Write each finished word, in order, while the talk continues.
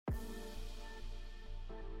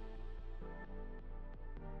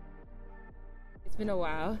It's been a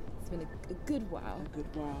while. It's been a good while. A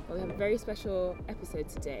good while. But we have a very special episode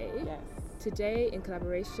today. Yes. Today, in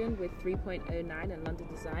collaboration with 3.09 and London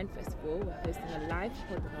Design Festival, we're hosting a live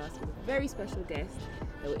podcast with a very special guest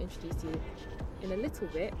that we'll introduce to you in a little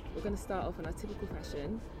bit. We're going to start off in our typical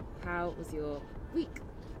fashion. How was your week?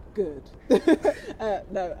 Good.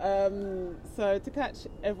 So to catch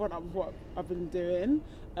everyone up with what I've been doing,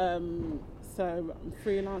 so I'm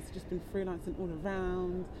freelance, just been freelancing all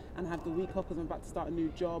around, and I have the week off because I'm about to start a new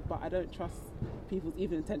job, but I don't trust people's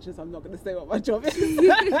even intentions, so I'm not going to say what my job is.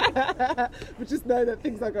 But just know that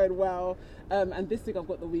things are going well. And this week I've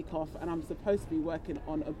got the week off, and I'm supposed to be working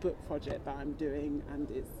on a book project that I'm doing,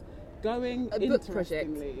 and it's going A book project?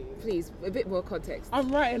 interestingly. Please, a bit more context.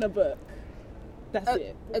 I'm writing a book. That's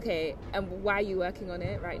it. Okay, and why are you working on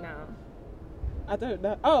it right now? I don't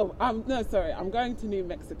know. I'm going to New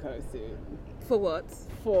Mexico soon. For what?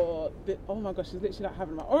 Oh my gosh, it's literally like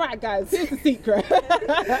having my... Alright guys, here's the secret.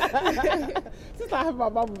 It's just like having my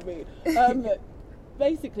mum with me.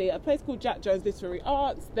 Basically, a place called Jack Jones Literary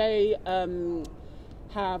Arts, they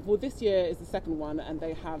this year is the second one, and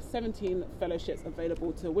they have 17 fellowships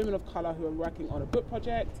available to women of colour who are working on a book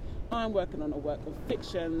project. I'm working on a work of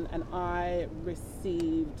fiction, and I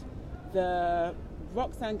received the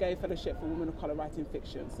Roxane Gay Fellowship for Women of Colour Writing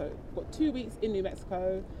Fiction. So I've got 2 weeks in New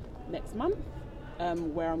Mexico next month,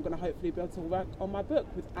 where I'm going to hopefully be able to work on my book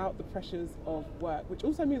without the pressures of work, which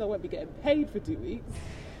also means I won't be getting paid for 2 weeks.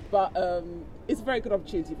 But it's a very good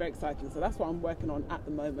opportunity, very exciting. So that's what I'm working on at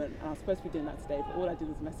the moment. And I was supposed to be doing that today, but all I did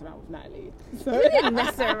was mess around with Natalie. So You didn't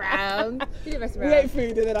mess around. You didn't mess around. we ate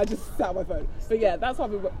food and then I just sat on my phone. But yeah, that's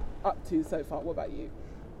what I've been up to so far. What about you?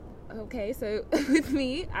 Okay, so with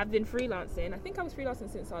me, I've been freelancing. I think I was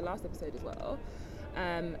freelancing since our last episode as well.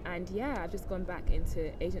 And yeah, I've just gone back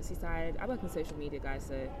into agency side. I work in social media, guys,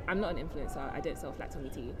 so I'm not an influencer. I don't sell flat tummy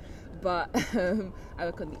tea, but I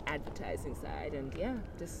work on the advertising side, and yeah,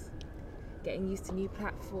 just getting used to new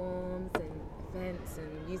platforms and events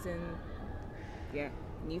and using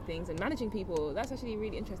new things and managing people. That's actually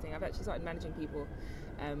really interesting. I've actually started managing people,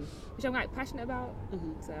 which I'm like passionate about.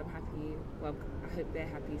 So I'm happy. Well, I hope they're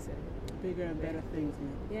happy. So Bigger and better things,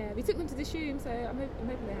 man. yeah, we took them to the Shoom, so I'm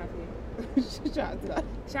hoping they're happy. Shout out to that.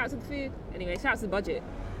 Shout out to the food. Anyway, shout out to the budget.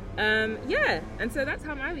 Yeah, and so that's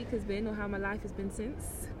how my week has been, or how my life has been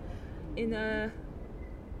since. In a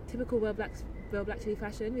typical Well Black Chili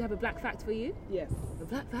fashion, we have a black fact for you. Yes. A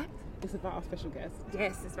black fact? It's about our special guest.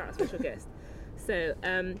 Yes, it's about a special guest. So,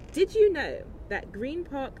 did you know that Green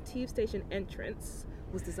Park Tube Station entrance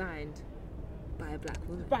was designed by a black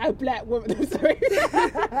woman? By a black woman, I'm sorry.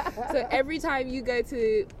 So every time you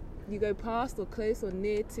go past or close or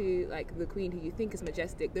near to like the Queen, who you think is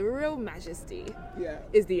majestic, the real majesty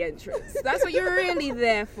is the entrance. That's what you're really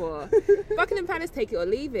there for. Buckingham Palace, take it or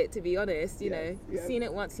leave it, to be honest. You know, seen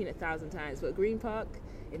it once, seen it 1,000 times. But Green Park,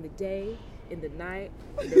 in the day, in the night,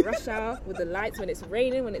 in the rush hour, with the lights, when it's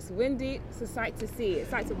raining, when it's windy, it's a sight to see. It's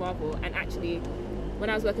a sight to marvel. And actually, when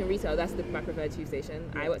I was working retail, that's my preferred tube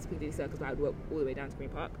station. I worked at Piccadilly Circus, but I would walk all the way down to Green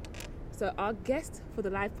Park. So our guest for the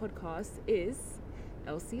live podcast is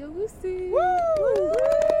Elsie Owusu. Woo!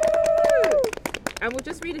 And we'll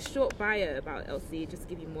just read a short bio about Elsie, just to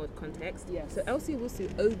give you more context. Yes. So Elsie Owusu,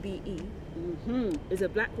 OBE, is a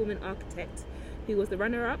black woman architect who was the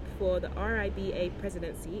runner-up for the RIBA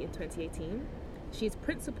presidency in 2018. She's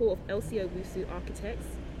principal of Elsie Owusu Architects.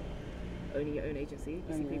 Owning your own agency,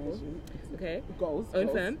 you see people. Okay. Goals.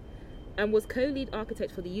 Firm. And was co-lead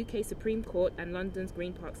architect for the UK Supreme Court and London's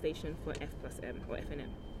Green Park Station for F+M, or FNM.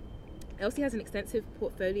 Elsie has an extensive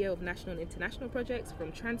portfolio of national and international projects,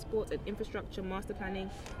 from transport and infrastructure master planning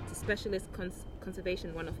to specialist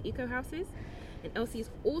conservation one-off eco-houses. And Elsie is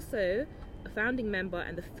also a founding member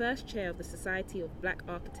and the first chair of the Society of Black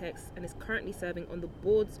Architects, and is currently serving on the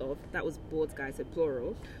boards of, that was boards guys, so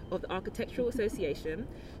plural, of the Architectural Association,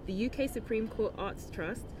 the UK Supreme Court Arts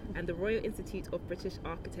Trust, and the Royal Institute of British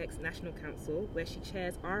Architects National Council, where she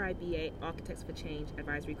chairs RIBA Architects for Change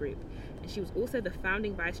Advisory Group. And she was also the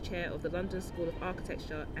founding vice chair of the London School of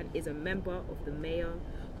Architecture and is a member of the Mayor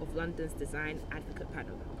of London's Design Advocate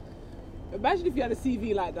Panel. Imagine if you had a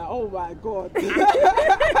CV like that. Oh my God.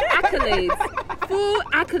 Accolades. Full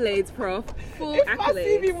accolades, prof. Full if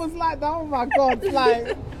accolades. My CV was like that, oh my God.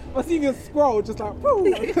 Like, my CV was scrolled just like,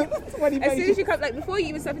 20 pages. As soon as you come, like before you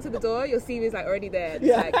even step into the door, your CV is like already there. It's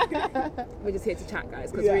like, we're just here to chat,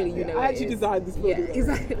 guys, because really, you know I actually designed this building. Yeah,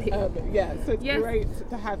 exactly. So it's great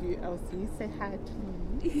to have you, Elsie. Say hi to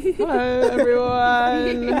me. Hello,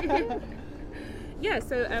 everyone.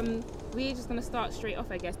 So we're just going to start straight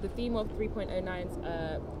off, I guess. The theme of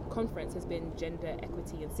 3.09's conference has been gender,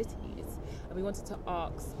 equity and cities. And we wanted to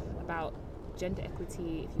ask about gender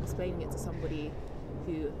equity, if you're explaining it to somebody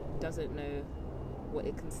who doesn't know what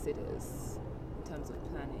it considers in terms of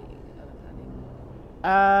planning, urban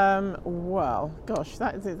planning? Well, gosh,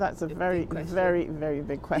 that's a very, big question. very, very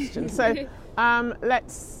big question. So, should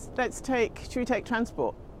we take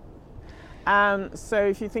transport? So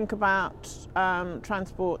if you think about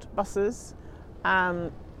transport, buses,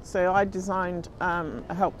 so I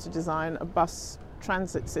helped to design a bus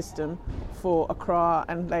transit system for Accra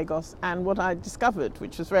and Lagos, and what I discovered,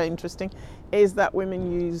 which was very interesting, is that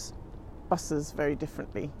women use buses very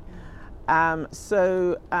differently.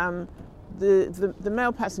 The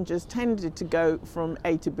male passengers tended to go from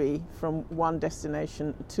A to B, from one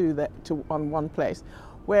destination to one place,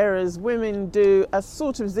 whereas women do a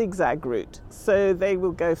sort of zigzag route. So they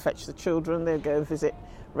will go fetch the children, they'll go visit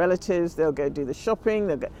relatives, they'll go do the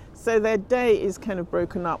shopping, so their day is kind of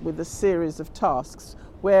broken up with a series of tasks,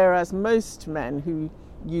 whereas most men who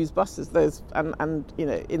use buses,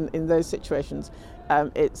 in those situations,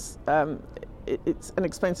 it's an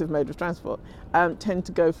expensive mode of transport, tend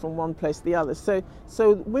to go from one place to the other. So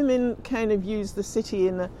women kind of use the city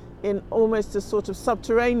in almost a sort of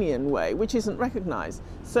subterranean way, which isn't recognised.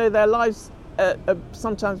 So their lives are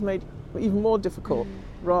sometimes made even more difficult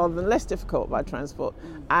rather than less difficult by transport.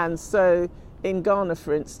 And so in Ghana,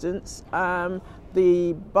 for instance,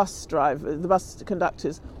 the bus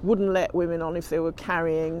conductors wouldn't let women on if they were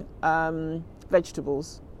carrying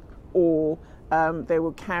vegetables, or they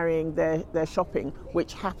were carrying their shopping,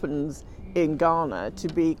 which happens in Ghana to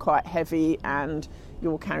be quite heavy, and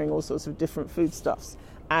you're carrying all sorts of different foodstuffs.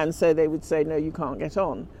 And so they would say, no, you can't get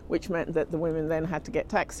on, which meant that the women then had to get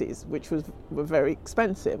taxis, which were very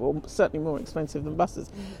expensive, or certainly more expensive than buses.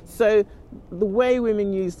 So the way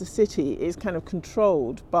women use the city is kind of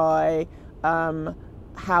controlled by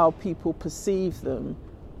how people perceive them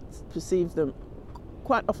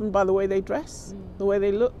quite often by the way they dress, the way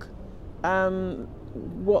they look,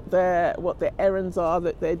 what their errands are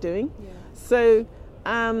that they're doing. Yeah. So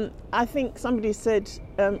I think somebody said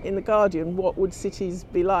in The Guardian, what would cities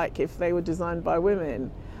be like if they were designed by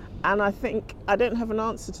women? And I think, I don't have an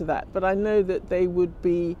answer to that, but I know that they would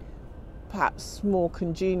be perhaps more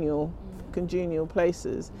congenial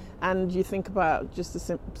places. And you think about just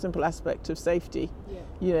the simple aspect of safety,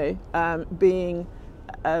 being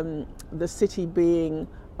the city being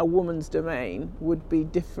a woman's domain would be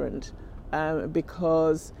different,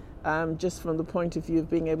 because just from the point of view of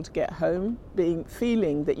being able to get home,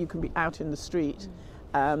 feeling that you can be out in the street,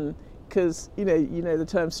 because the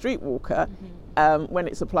term streetwalker, when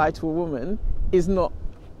it's applied to a woman,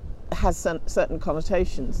 has certain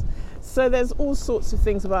connotations. So there's all sorts of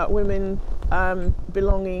things about women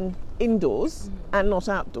belonging indoors and not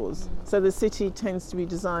outdoors. So the city tends to be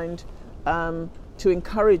designed to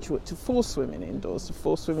encourage, to force women indoors, to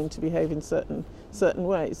force women to behave in certain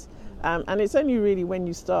ways. And it's only really when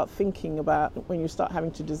you start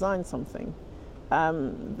having to design something,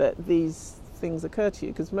 that these things occur to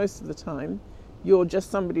you, because most of the time you're just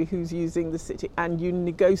somebody who's using the city, and you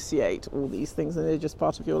negotiate all these things, and they're just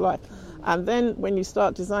part of your life. And then when you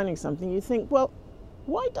start designing something, you think, well,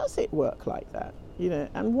 why does it work like that?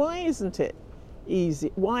 And why isn't it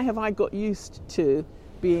easy? Why have I got used to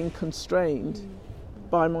being constrained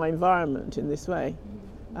by my environment in this way?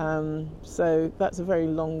 So that's a very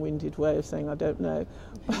long-winded way of saying I don't know.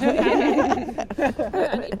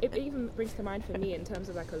 It even brings to mind for me, in terms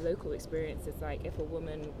of like a local experience, it's like if a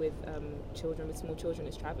woman with small children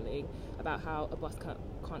is travelling, about how a bus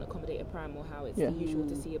can't accommodate a pram, or how it's unusual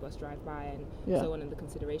to see a bus drive by, and so on, and the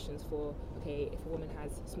considerations for, okay, if a woman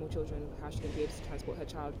has small children, how is she going to be able to transport her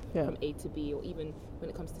child from A to B, or even when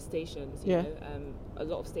it comes to stations, you know, a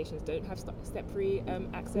lot of stations don't have step-free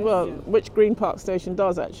access. Well, which Green Park station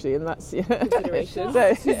does actually, and that's considerations.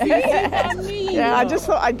 I just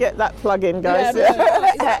thought I'd get that plug in, guys.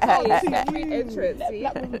 Step-free entrance.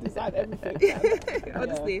 That woman decide everything.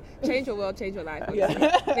 Honestly, change your world, change your life.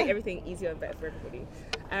 Make everything easier and better for everybody.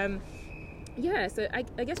 So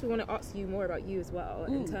I guess we want to ask you more about you as well,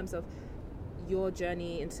 in terms of your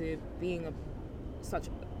journey into being such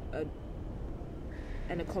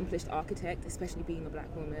an accomplished architect, especially being a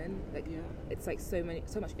black woman. It's like so much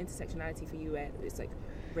intersectionality for you, where it's like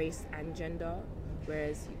race and gender,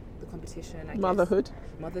 whereas the competition,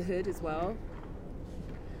 motherhood as well.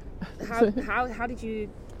 How did you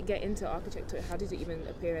get into architecture? How did it even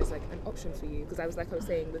appear as like an option for you? Because I was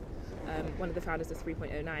saying with one of the founders of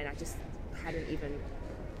 3.09, I just hadn't even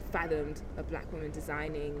fathomed a black woman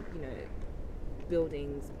designing,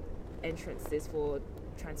 buildings, entrances for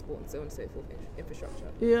transport and so on and so forth, infrastructure.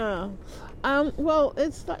 Yeah, well,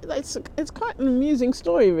 it's quite an amusing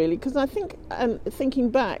story, really, because I think, thinking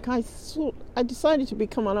back, I decided to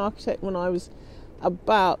become an architect when I was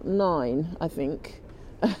about 9, I think.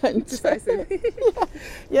 And, Decisive.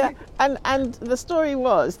 yeah, and the story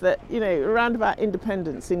was that, you know, around about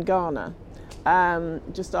independence in Ghana,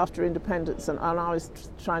 just after independence, and I was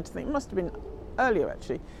trying to think, it must have been earlier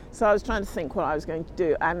actually, so I was trying to think what I was going to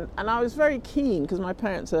do, and I was very keen, because my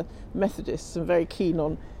parents are Methodists, and very keen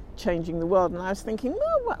on changing the world, and I was thinking,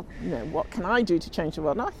 well, you know, what can I do to change the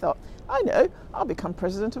world? And I thought, I know, I'll become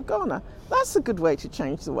president of Ghana. That's a good way to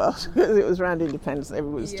change the world, because it was around independence,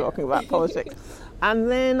 everybody was talking about politics.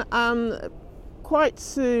 And then quite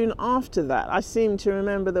soon after that, I seem to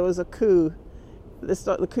remember there was a coup.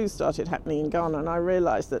 The coup started happening in Ghana, and I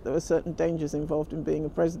realised that there were certain dangers involved in being a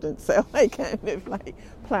president, so I kind of like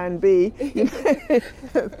plan B, you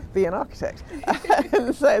know, be an architect.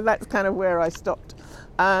 And so that's kind of where I stopped.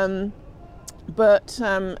 But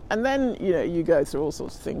and then, you know, you go through all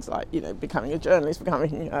sorts of things like, you know, becoming a journalist,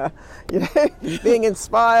 becoming, you know, being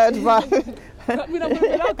inspired by. Yes,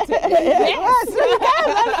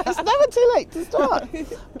 it's never too late to start.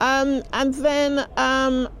 And then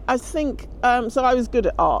I think so. I was good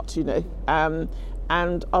at art, you know,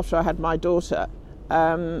 and after I had my daughter,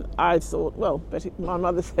 I thought, well, my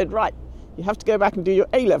mother said, right, you have to go back and do your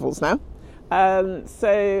A-levels now.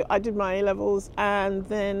 So I did my A-levels, and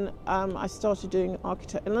then I started doing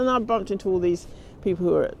architecture, and then I bumped into all these people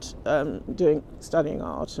who were at studying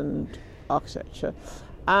art and architecture.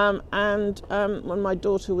 And when my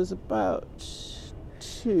daughter was about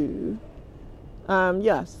 2,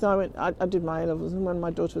 so I did my A-levels, and when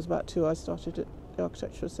my daughter was about 2, I started at the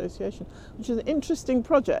Architecture Association, which is an interesting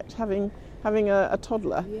project, having a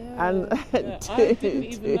toddler. Yeah. And I didn't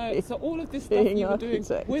even know. So all of this stuff you were doing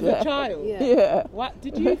with a child. Yeah. What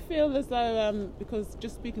did you feel as though? Because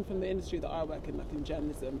just speaking from the industry that I work in, like in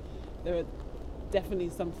journalism, there are definitely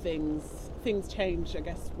some things change, I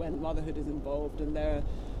guess, when motherhood is involved, and there are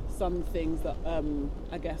some things that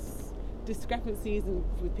I guess discrepancies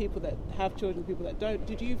with people that have children, people that don't.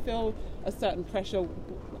 Did you feel a certain pressure,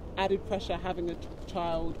 added pressure having a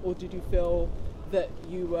child, or did you feel that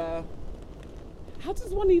you were? How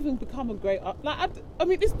does one even become a great? I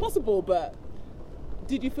mean, it's possible, but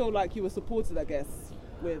did you feel like you were supported? I guess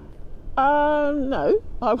with. No,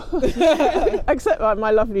 I wasn't. Except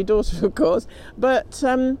my lovely daughter, of course. But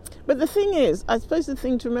the thing is, I suppose the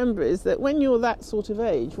thing to remember is that when you're that sort of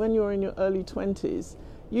age, when you're in your early 20s,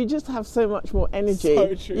 you just have so much more energy.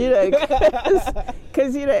 So true. You know,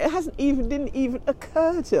 because you know it didn't even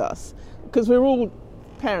occur to us, because we're all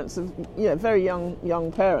parents of, you know, very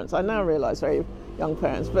young parents. I now realise very young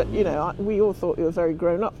parents, but you know, we all thought we were very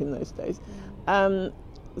grown up in those days.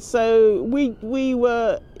 So we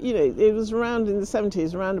were, you know, it was around in the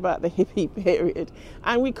 70s, around about the hippie period,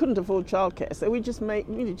 and we couldn't afford childcare, so we just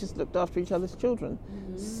looked after each other's children.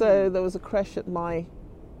 So there was a creche at my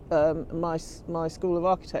school of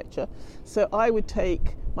architecture, so I would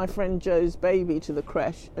take my friend Jo's baby to the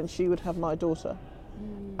creche, and she would have my daughter,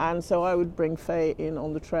 and so I would bring Faye in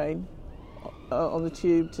on the train, on the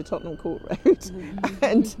tube to Tottenham Court Road,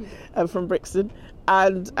 and from Brixton,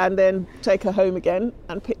 and then take her home again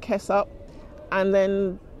and pick Kess up, and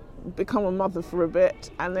then become a mother for a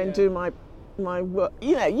bit, and then do my work.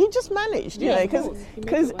 You know, you just managed, you know,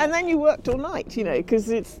 because and then you worked all night, you know, because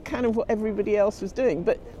it's kind of what everybody else was doing.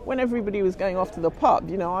 But when everybody was going off to the pub,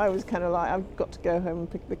 you know, I was kind of like, I've got to go home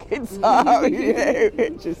and pick the kids up. You know,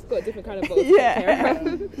 it just got a different kind of goal to take care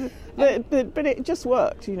of. but it just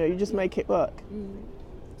worked. You know, you just make it work.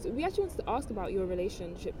 So we actually wanted to ask about your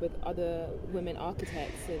relationship with other women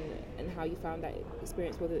architects and how you found that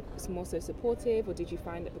experience, whether it's more so supportive, or did you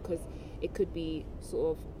find that because it could be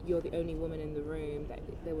sort of you're the only woman in the room, that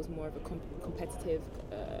there was more of a competitive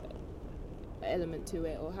element to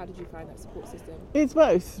it, or how did you find that support system? It's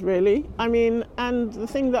both, really. I mean, and the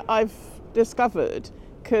thing that I've discovered,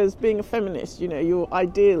 because being a feminist, you know, your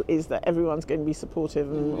ideal is that everyone's going to be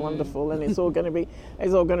supportive and wonderful, and it's all going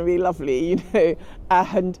to be lovely, you know.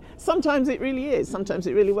 And sometimes it really is. Sometimes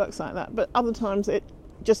it really works like that. But other times it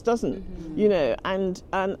just doesn't, you know. And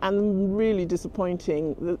really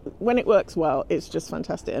disappointing. When it works well, it's just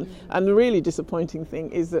fantastic. And the really disappointing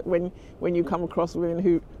thing is that when you come across women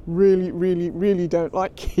who really, really, really don't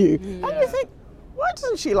like you, and you think, why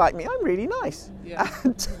doesn't she like me? I'm really nice. Yeah.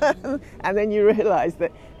 And then you realise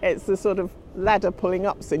that it's the sort of ladder pulling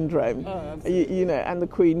up syndrome, you know, and the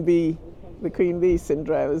queen bee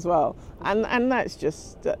syndrome as well. And that's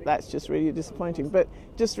just really disappointing. But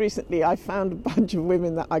just recently, I found a bunch of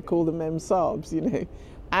women that I call the Mem Saabs, you know,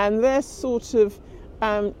 and they're sort of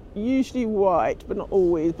usually white, but not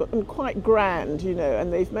always, but quite grand, you know,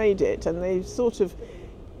 and they've made it, and they've sort of,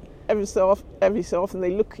 every so often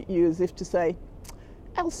they look at you as if to say,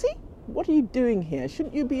 Elsie, what are you doing here?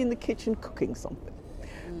 Shouldn't you be in the kitchen cooking something?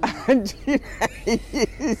 And you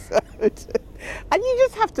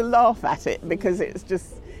just have to laugh at it, because it's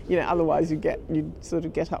just, you know, otherwise you sort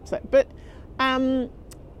of get upset. But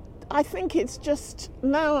I think it's just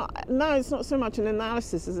now it's not so much an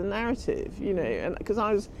analysis as a narrative, you know, and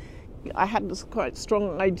because I had this quite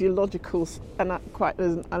strong ideological and quite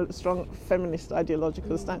a strong feminist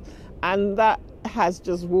ideological stance, and that has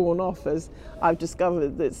just worn off as I've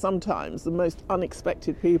discovered that sometimes the most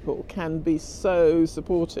unexpected people can be so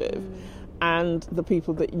supportive, and the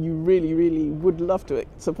people that you really, really would love to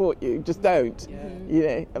support you just don't, you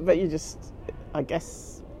know. But you just, I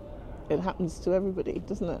guess, it happens to everybody,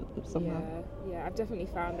 doesn't it? Somehow. Yeah. I've definitely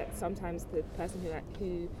found that sometimes the person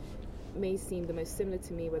who may seem the most similar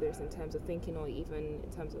to me, whether it's in terms of thinking or even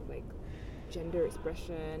in terms of like gender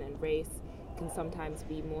expression and race, can sometimes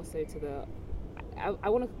be more so to the, I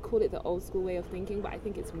want to call it the old school way of thinking, but I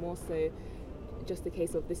think it's more so just the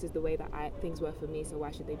case of this is the way that things were for me, so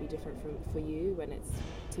why should they be different for you, when it's,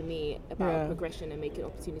 to me, about progression and making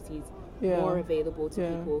opportunities more available to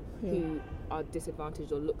people who are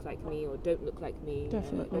disadvantaged or look like me or don't look like me.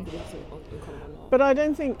 Definitely. In common or not. But I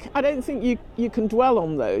don't think you can dwell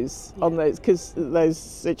on those because those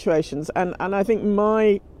situations, and I think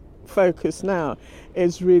my focus now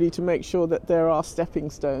is really to make sure that there are stepping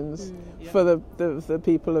stones for the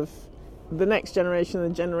people of the next generation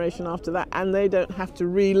and the generation after that, and they don't have to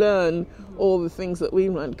relearn all the things that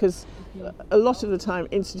we've learned, because a lot of the time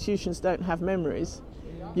institutions don't have memories,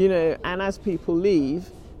 you know, and as people leave,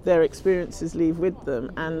 their experiences leave with them,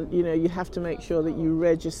 and you know, you have to make sure that you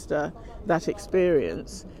register that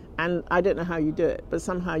experience. And I don't know how you do it, but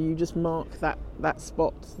somehow you just mark that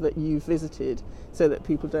spot that you visited, so that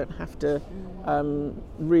people don't have to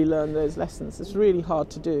relearn those lessons. It's really hard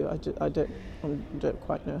to do. I don't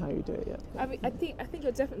quite know how you do it yet. I mean, I think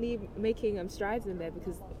you're definitely making strides in there,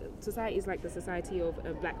 because society is like the Society of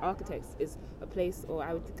Black Architects is a place, or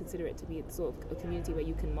I would consider it to be sort of a community where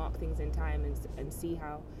you can mark things in time and see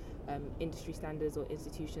how industry standards or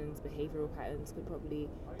institutions' behavioural patterns could probably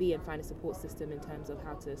be, and find a support system in terms of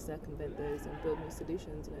how to circumvent those and build more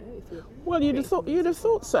solutions. You know, well, you'd have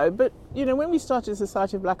thought so, but you know, when we started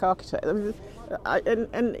Society of Black Architects, you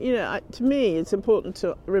know, to me, it's important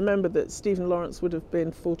to remember that Stephen Lawrence would have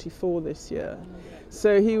been 44 this year,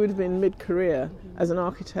 so he would have been mid-career as an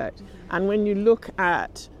architect. And when you look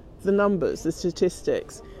at the numbers, the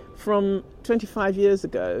statistics, from 25 years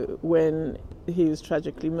ago, when he was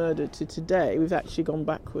tragically murdered, to today, we've actually gone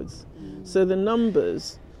backwards. So the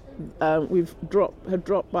numbers have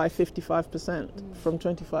dropped by 55% from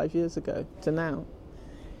 25 years ago to now.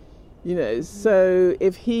 You know, so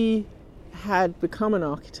if he had become an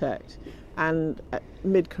architect and at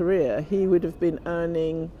mid-career, he would have been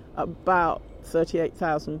earning about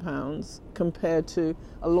 £38,000 compared to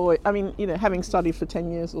a lawyer. I mean, you know, having studied for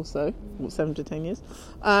 10 years or so, or 7 to 10 years,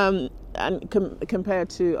 and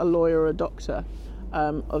compared to a lawyer or a doctor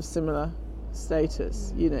of similar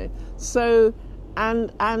status, you know. So,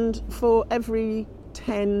 and for every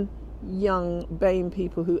 10 young BAME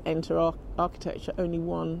people who enter architecture, only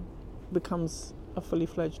one becomes a fully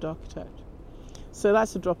fledged architect. So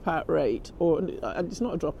that's a dropout rate, or it's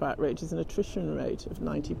not a dropout rate, it's an attrition rate of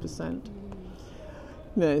 90%.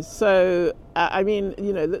 No, so I mean,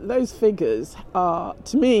 you know, those figures are,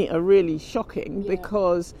 to me, are really shocking,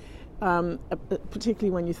 because particularly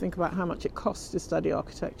when you think about how much it costs to study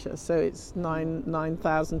architecture. So it's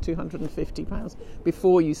 £9,250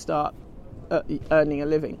 before you start earning a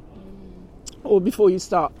living, or before you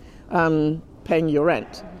start paying your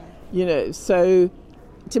rent. You know, so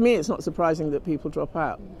to me, it's not surprising that people drop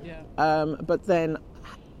out. But then,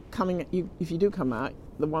 if you do come out,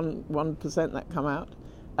 the 1% that come out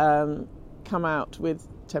with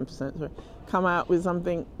 10%. Come out with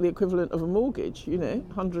something the equivalent of a mortgage. You know,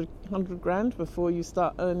 100 grand before you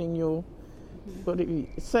start earning your.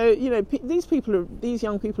 So you know, these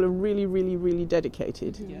young people are really, really, really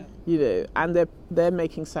dedicated. You know, and they're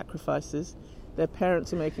making sacrifices. Their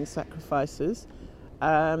parents are making sacrifices.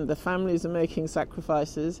 The families are making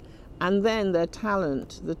sacrifices, and then their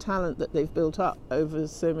talent, the talent that they've built up over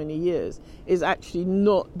so many years, is actually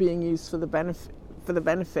not being used for the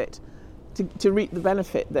benefit to reap the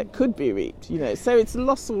benefit that could be reaped. You know, so it's a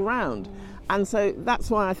loss all round, and so that's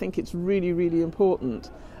why I think it's really, really important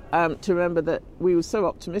to remember that we were so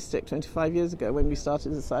optimistic 25 years ago when we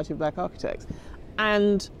started the Society of Black Architects,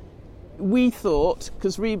 and we thought,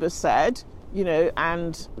 because Reba said, you know,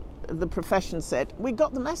 and the profession said, we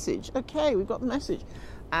got the message. Okay, we've got the message.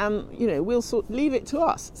 We'll leave it to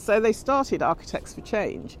us. So they started Architects for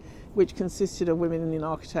Change, which consisted of women in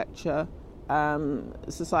architecture,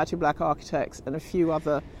 Society of Black Architects, and a few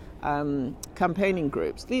other campaigning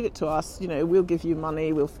groups. Leave it to us. We'll give you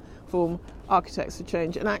money. We'll form Architects for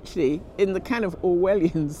Change. And actually, in the kind of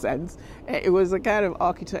Orwellian sense, it was a kind of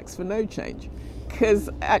Architects for No Change, because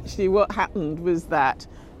actually what happened was that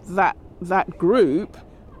group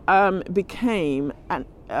became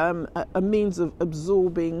a means of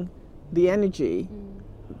absorbing the energy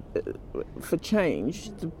for change,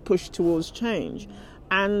 to push towards change.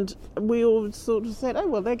 And we all sort of said, oh,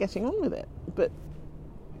 well, they're getting on with it. But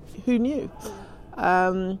who knew?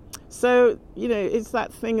 So, it's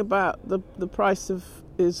that thing about the price of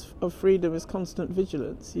freedom is constant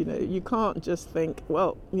vigilance. You can't just think,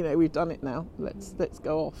 well, we've done it now, let's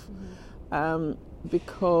go off.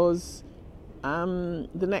 Because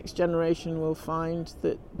the next generation will find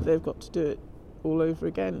that they've got to do it all over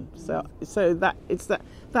again. So that it's that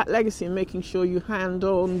legacy and making sure you hand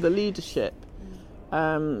on the leadership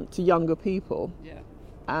to younger people,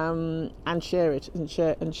 and share it and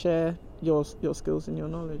share your skills and your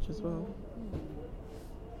knowledge as well.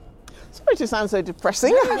 Sorry to sound so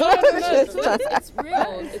depressing. No, it's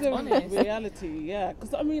real. It's honest. Reality, yeah.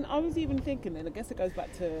 Because I was even thinking, and I guess it goes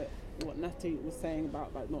back to what Natty was saying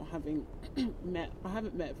about like not having I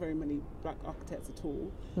haven't met very many black architects at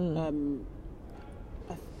all.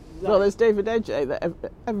 Well, there's David Edge that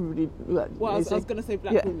everybody. Well, I was going to say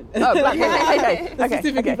black women. Oh, black women. Okay.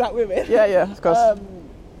 Specifically black women. Yeah, of course.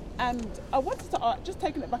 And I wanted to just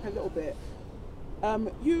taking it back a little bit.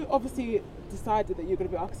 You obviously decided that you're going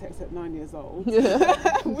to be architects at 9 years old,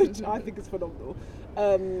 which I think is phenomenal.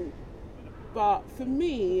 But for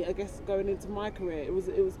me, I guess going into my career, it was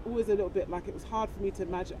always a little bit like it was hard for me to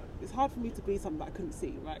imagine. It's hard for me to be something that I couldn't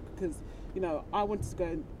see, right? Because I wanted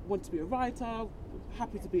to be a writer,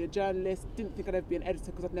 happy to be a journalist. Didn't think I'd ever be an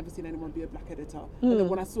editor because I'd never seen anyone be a black editor. And then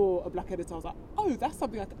when I saw a black editor, I was like, oh, that's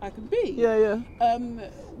something I can be. Yeah.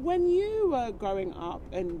 When you were growing up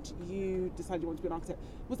and you decided you wanted to be an architect,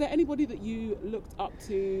 was there anybody that you looked up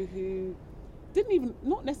to who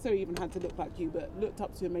not necessarily even had to look like you, but looked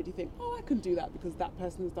up to and made you think, oh, I can do that because that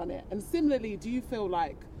person has done it? And similarly, do you feel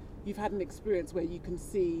like you've had an experience where you can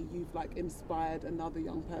see you've like inspired another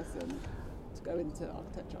young person to go into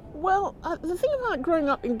architecture? Well, the thing about growing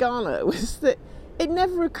up in Ghana was that it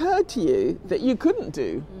never occurred to you that you couldn't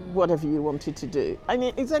do whatever you wanted to do.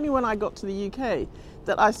 It's only when I got to the UK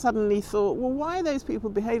that I suddenly thought, well, why are those people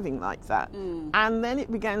behaving like that? And then it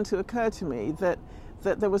began to occur to me that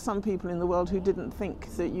there were some people in the world who didn't think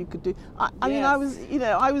that you could do.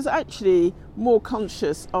 I was actually more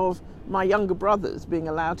conscious of my younger brothers being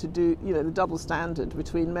allowed to do, the double standard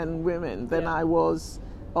between men and women than I was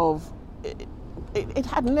of. It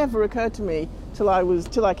had never occurred to me till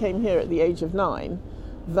I came here at the age of 9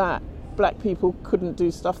 that black people couldn't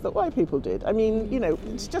do stuff that white people did.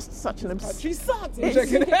 It's just such an absurd.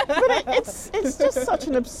 It's just such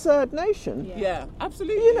an absurd notion. Yeah,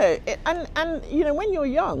 absolutely. When you're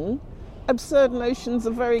young, absurd notions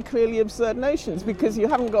are very clearly absurd notions because you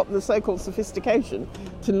haven't got the so-called sophistication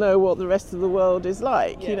to know what the rest of the world is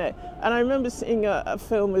like. And I remember seeing a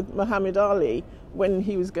film with Muhammad Ali when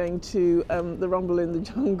he was going to the Rumble in the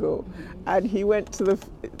Jungle, and he went to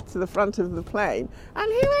the front of the plane,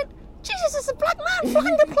 and he went, Jesus, it's a black man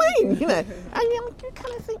flying the plane, and you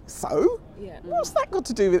kind of think, so? Yeah. What's that got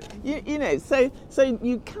to do with it? So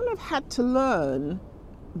you kind of had to learn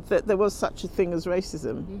that there was such a thing as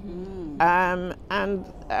racism, and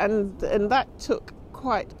that took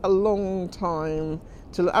quite a long time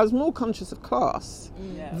to. I was more conscious of class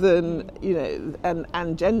than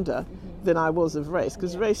and gender than I was of race,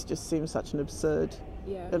 because race just seems such an absurd thing.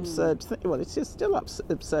 Well, it's just still absurd,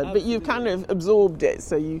 absolutely. But you've kind of absorbed it,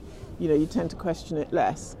 so you tend to question it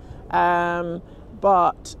less. And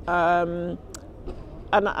I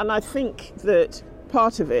think that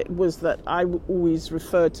part of it was that I always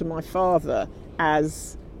referred to my father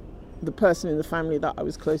as the person in the family that I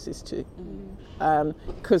was closest to,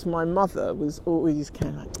 because my mother was always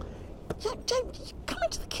kind of like, Jane, come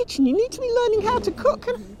into the kitchen, you need to be learning how to cook.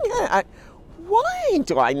 And why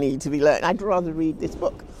do I need to be learning? I'd rather read this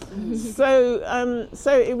book. So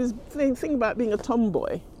it was the thing about being a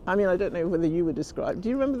tomboy. I don't know whether you were described. Do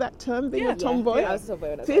you remember that term, being a tomboy? Yeah, I was a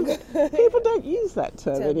tomboy. People don't use that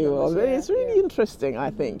term anymore. But it's really interesting,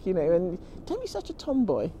 I think, and don't be such a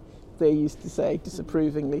tomboy, they used to say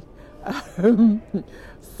disapprovingly.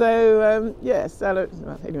 Yes,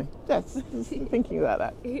 anyway, that's thinking about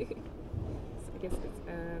that. I guess it's,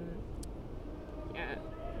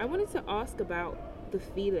 I wanted to ask about the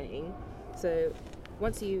feeling. So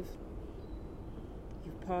once you've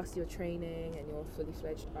passed your training and you're a fully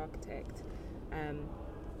fledged architect, and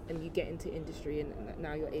you get into industry, and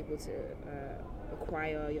now you're able to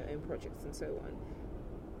acquire your own projects and so on.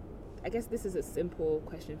 I guess this is a simple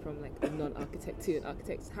question from like a non-architect to an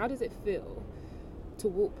architect. How does it feel to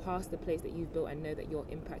walk past the place that you've built and know that your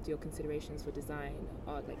impact, your considerations for design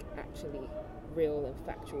are like actually real and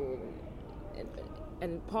factual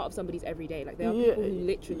and part of somebody's everyday? Like there are people who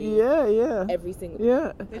literally every single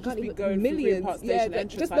they just be going millions through station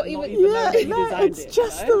entrance, just like not even it's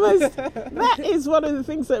just the most that is one of the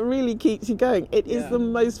things that really keeps you going. It is the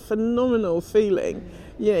most phenomenal feeling.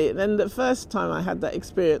 And the first time I had that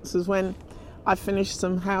experience was when I finished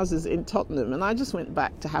some houses in Tottenham, and I just went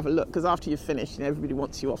back to have a look, because after you've finished, everybody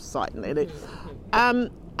wants you off site, and they do.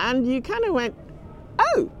 And you kind of went,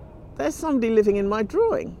 oh, there's somebody living in my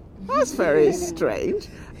drawing. That's very strange.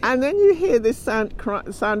 And then you hear this sound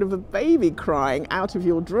of a baby crying out of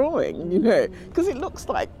your drawing, because it looks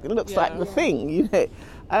like the thing,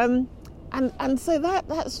 And so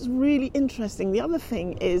that's really interesting. The other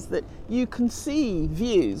thing is that you can see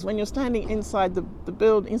views when you're standing inside the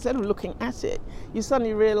building. Instead of looking at it, you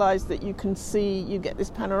suddenly realise that you get this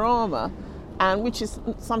panorama, and which is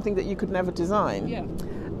something that you could never design.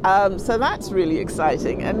 So that's really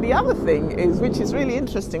exciting. And the other thing is, which is really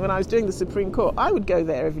interesting, when I was doing the Supreme Court, I would go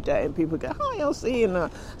there every day and people would go, hi Elsie, and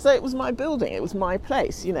so it was my building, it was my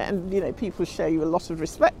place, and people show you a lot of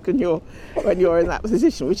respect when you're in that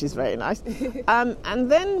position, which is very nice. And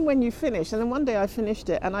then when you finish, and then one day I finished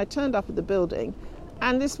it and I turned up at the building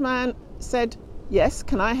and this man said, yes,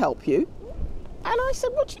 can I help you? And I said,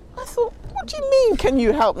 what do you mean, can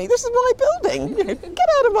you help me? This is my building. Get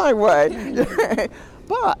out of my way.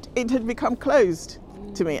 But it had become closed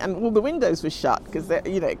to me, and all the windows were shut because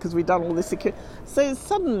we'd done all this security. So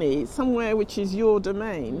suddenly, somewhere which is your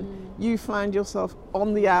domain, you find yourself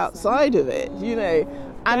on the outside of it, And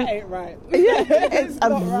that ain't right. It's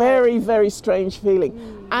a very, right. very strange feeling.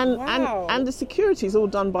 And the security is all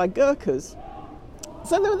done by Gurkhas.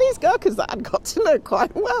 So there were these Gurkhas that I'd got to know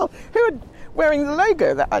quite well, who were wearing the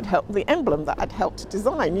logo that I'd helped, the emblem that I'd helped to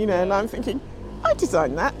design, And I'm thinking, I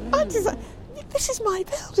designed that. This is my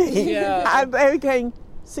building. And they were going,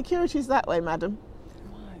 security's that way, madam.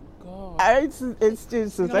 My God. It's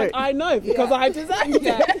just a very... I know, because I designed it.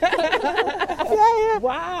 Yeah.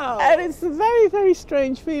 Wow. And it's a very, very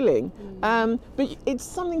strange feeling. But it's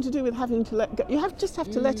something to do with having to let go. You just have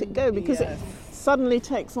to let it go, because it suddenly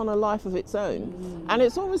takes on a life of its own. And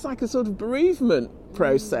it's almost like a sort of bereavement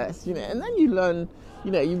process, And then you learn...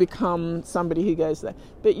 you become somebody who goes there.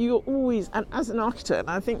 But you're always, and as an architect, and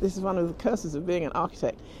I think this is one of the curses of being an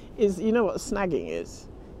architect, is what snagging is.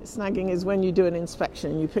 Snagging is when you do an inspection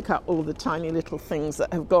and you pick up all the tiny little things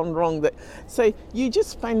that have gone wrong. So you just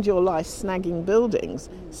spend your life snagging buildings,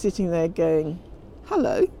 sitting there going,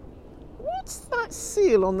 hello, what's that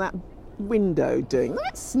seal on that window doing?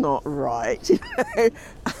 That's not right,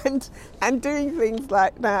 and doing things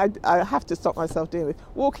like, now I have to stop myself doing this,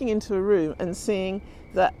 walking into a room and seeing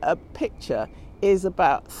that a picture is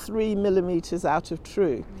about 3 millimeters out of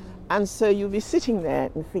true, and so you'll be sitting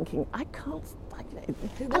there and thinking, I can't.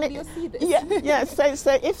 You'll see this.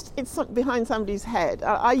 So if it's behind somebody's head,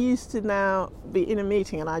 I used to now be in a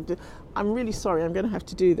meeting and I'm really sorry, I'm going to have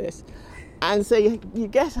to do this. And so you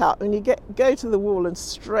get up and you go to the wall and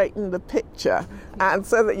straighten the picture, and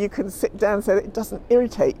so that you can sit down so that it doesn't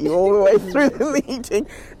irritate you all the way through the meeting.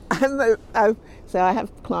 And so I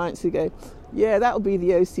have clients who go, yeah, that'll be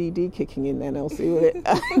the OCD kicking in then, Elsie, will it?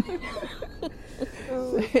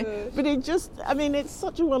 But it's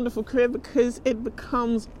such a wonderful career because it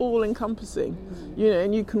becomes all-encompassing,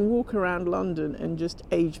 and you can walk around London and just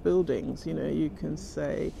age buildings, you can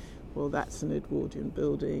say, well, that's an Edwardian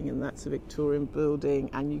building and that's a Victorian building,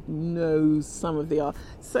 and you know some of the art.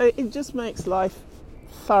 So it just makes life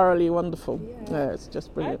thoroughly wonderful. Yeah, it's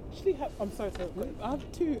just brilliant. I'm sorry, I have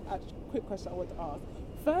two quick questions I want to ask.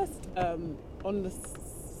 First, on the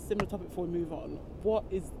similar topic before we move on, what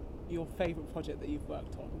is your favourite project that you've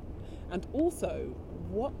worked on? And also,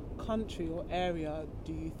 what country or area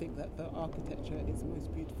do you think that the architecture is most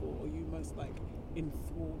beautiful, or you most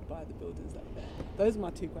enthralled by the buildings that are there? Those are my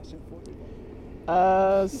two questions for you.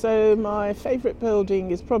 So my favourite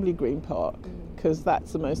building is probably Green Park, because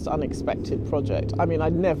that's the most unexpected project. I mean, I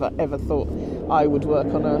never ever thought I would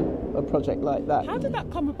work on a project like that. How did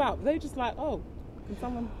that come about? Were they just like, oh, can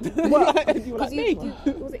someone? Well, you were like me.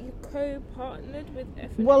 Was it you co-partnered with FNM?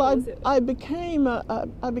 Well, I was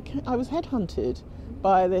headhunted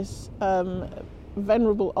by this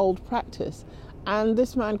venerable old practice, and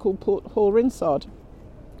this man called Paul Rinsard,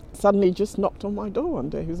 suddenly just knocked on my door one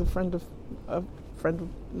day. He was a friend of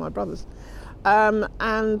my brother's.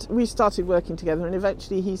 And we started working together, and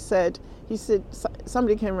eventually he said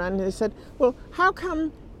somebody came around and they said, well, how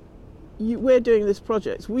come we're doing this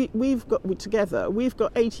project? We've got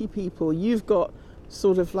 80 people, you've got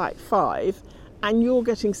sort of like 5, and you're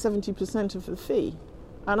getting 70% of the fee.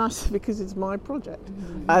 And I said, because it's my project.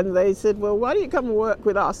 Mm-hmm. And they said, well, why don't you come and work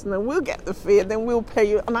with us, and then we'll get the fee, and then we'll pay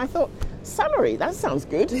you. And I thought, salary, that sounds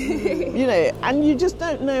good. You know, and you just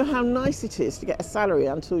don't know how nice it is to get a salary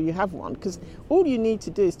until you have one, because all you need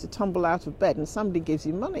to do is to tumble out of bed and somebody gives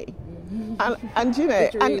you money. And you know,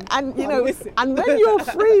 and you know, and when you're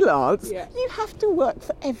freelance, you have to work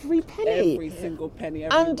for every penny. Every single penny,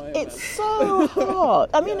 every moment. And it's so hard.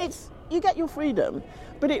 I mean, you get your freedom,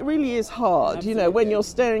 but it really is hard. Absolutely. You know, when you're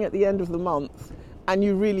staring at the end of the month and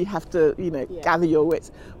you really have to, you know, gather your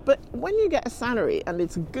wits. But when you get a salary, and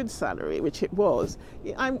it's a good salary, which it was,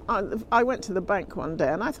 I went to the bank one day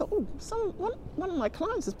and I thought, one of my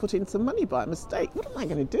clients has put in some money by mistake. What am I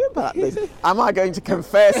going to do about this? Am I going to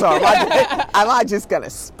confess, or am I just going to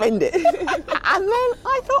spend it? And then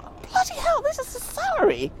I thought, bloody hell, this is a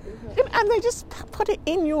salary. And they just put it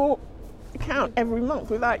in your account every month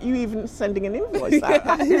without you even sending an invoice out.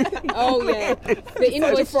 Oh yeah, the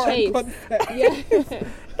invoice chase. Yeah.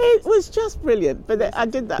 It was just brilliant. But I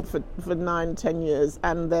did that for 9-10 years,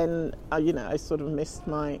 and then you know, I sort of missed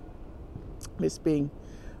being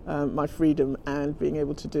my freedom and being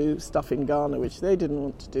able to do stuff in Ghana, which they didn't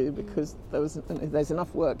want to do, because there's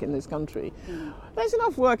enough work in this country. There's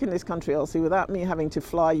enough work in this country, Elsie, without me having to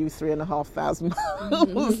fly you 3,500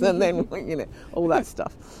 miles and then, you know, all that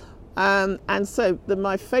stuff. And so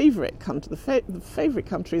my favourite country, the favourite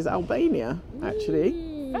country is Albania, actually.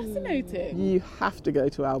 Fascinating. You have to go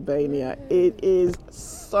to Albania. It is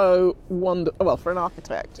so wonderful. Well, for an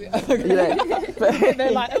architect. You know, but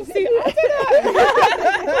they're like, see, I don't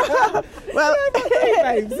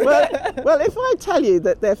know. well, if I tell you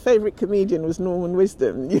that their favourite comedian was Norman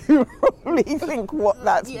Wisdom, you probably think,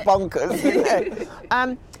 that's bonkers. You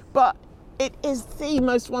know? But it is the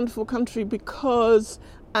most wonderful country because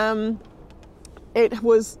it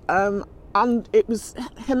was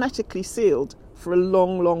hermetically sealed for a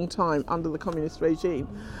long, long time under the communist regime.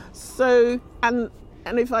 So, and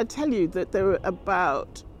if I tell you that there were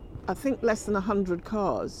about, I think, less than 100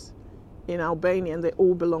 cars in Albania, and they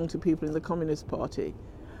all belong to people in the Communist Party.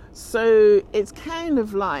 So it's kind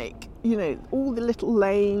of like, you know, all the little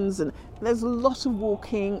lanes, and there's a lot of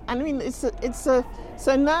walking. And I mean, so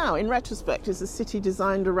now in retrospect, it's a city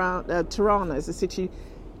designed around, Tirana is a city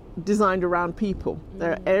designed around people.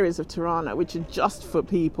 There are areas of Tirana which are just for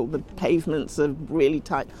people. The pavements are really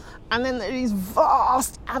tight. And then there are these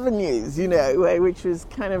vast avenues, you know, which was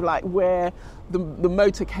kind of like where the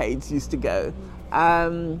motorcades used to go.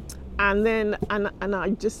 And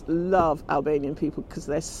I just love Albanian people because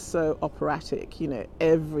they're so operatic, you know,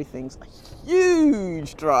 everything's a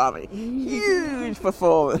huge drama, huge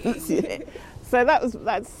performance. Yeah. So that's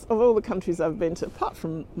of all the countries I've been to, apart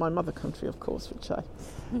from my mother country, of course, which I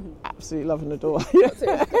absolutely love and adore.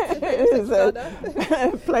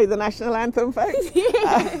 Play the national anthem, folks.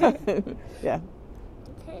 Yeah.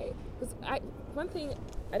 Okay. Because one thing,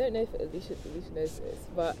 I don't know if Alicia knows this,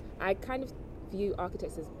 but I kind of view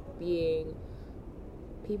architects as being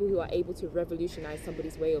people who are able to revolutionize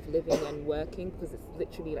somebody's way of living and working, because it's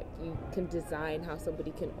literally like you can design how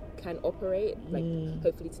somebody can operate, like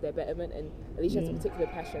hopefully to their betterment. And Alicia has a particular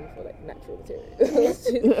passion for like natural materials.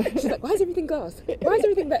 She's like, why is everything glass? Why is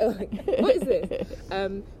everything metal? Like, what is this?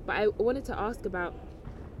 But I wanted to ask about,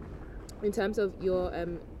 in terms of your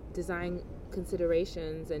design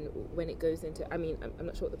considerations and when it goes into, I mean, I'm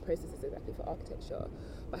not sure what the process is exactly for architecture,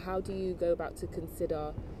 but how do you go about to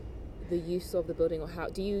consider the use of the building, or how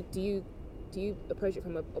do you approach it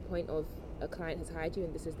from a point of a client has hired you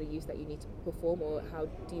and this is the use that you need to perform, or how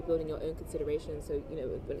do you build in your own considerations? So, you know,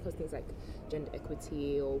 when it comes to things like gender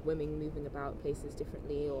equity or women moving about places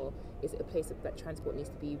differently, or is it a place that transport needs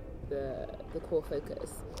to be the core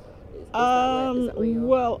focus?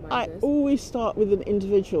 Well, I always start with an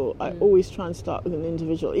individual. I always try and start with an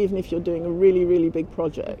individual, even if you're doing a really, really big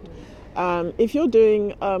project. If you're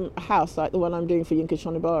doing a house like the one I'm doing for Yinka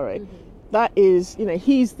Shonibare, that is, you know,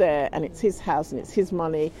 he's there and it's his house and it's his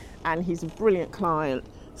money and he's a brilliant client.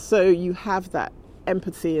 So you have that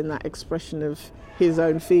empathy and that expression of his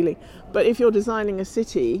own feeling. But if you're designing a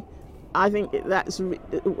city, I think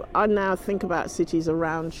I now think about cities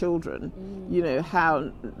around children, you know, how,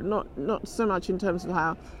 not so much in terms of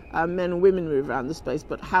how men and women move around the space,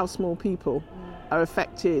 but how small people are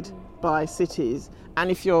affected by cities. And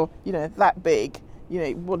if you're, you know, that big, you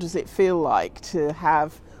know, what does it feel like to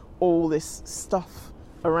have all this stuff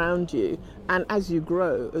around you, and as you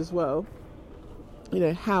grow as well,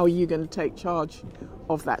 how are you going to take charge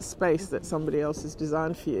of that space that somebody else has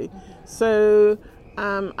designed for you? So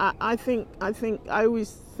I think I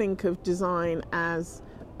always think of design as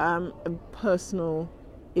a personal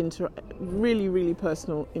really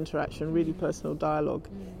personal interaction, really personal dialogue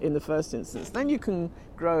in the first instance. Then you can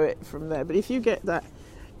grow it from there. But if you get that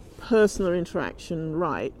personal interaction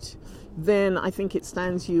right, then I think it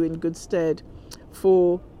stands you in good stead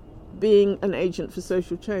for being an agent for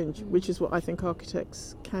social change, which is what I think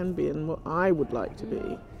architects can be and what I would like to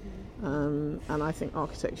be. And I think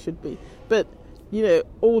architects should be. But,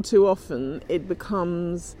 all too often it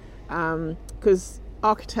becomes, because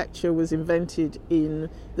architecture was invented in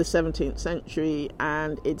the 17th century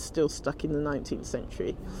and it's still stuck in the 19th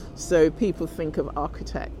century. So people think of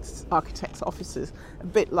architects' offices a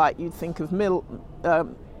bit like you'd think of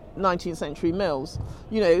 19th century mills,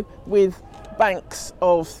 with banks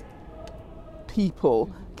of people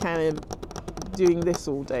kind of doing this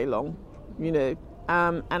all day long,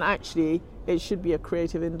 and actually it should be a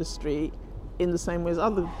creative industry in the same way as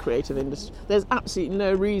other creative industries. There's absolutely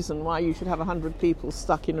no reason why you should have 100 people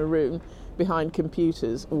stuck in a room behind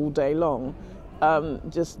computers all day long,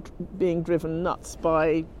 just being driven nuts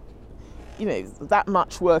by, that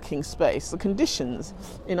much working space. The conditions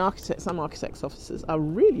in some architects' offices are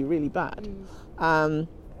really, really bad.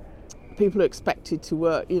 People are expected to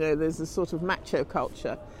work, there's a sort of macho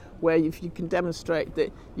culture where if you can demonstrate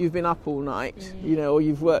that you've been up all night, or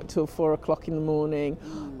you've worked till 4 o'clock in the morning,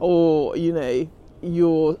 or,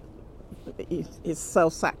 it's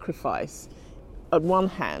self-sacrifice. On one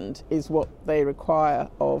hand is what they require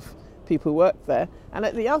of people who work there, and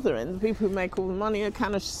at the other end, the people who make all the money are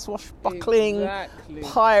kind of swashbuckling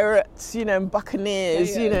pirates, and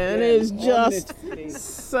buccaneers, and it's just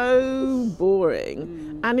so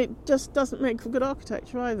boring, and it just doesn't make for good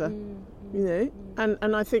architecture either.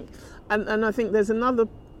 And I think there's another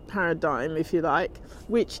paradigm, if you like,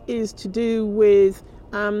 which is to do with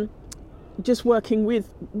just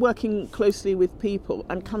working closely with people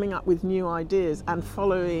and coming up with new ideas and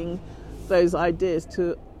following those ideas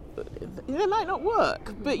to. They might not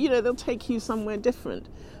work, but they'll take you somewhere different.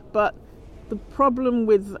 But the problem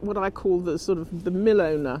with what I call the sort of the mill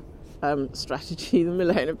owner strategy, the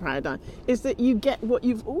mill owner paradigm, is that you get what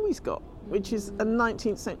you've always got, which is a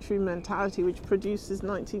 19th century mentality which produces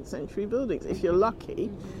 19th century buildings. If you're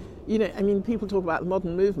lucky, people talk about the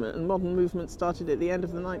modern movement, and modern movement started at the end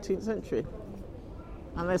of the 19th century.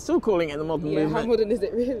 And they're still calling it the modern movement. How modern is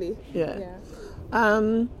it really? Yeah.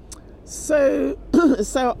 So,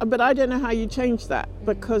 but I don't know how you change that,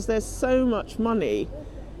 because there's so much money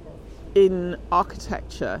in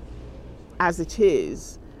architecture as it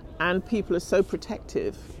is, and people are so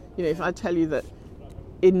protective. If I tell you that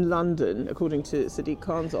in London, according to Sadiq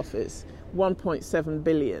Khan's office, 1.7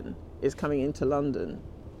 billion is coming into London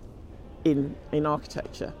in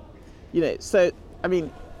architecture. So,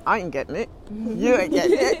 I ain't getting it. You ain't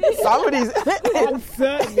getting it. Somebody's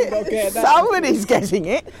getting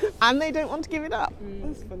it, and they don't want to give it up.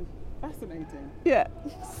 That's fascinating. Yeah.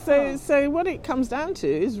 So what it comes down to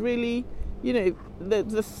is really, the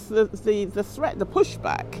threat, the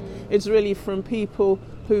pushback, is really from people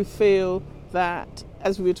who feel that,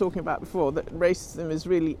 as we were talking about before, that racism is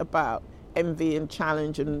really about envy and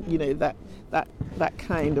challenge, and that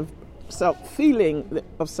kind of feeling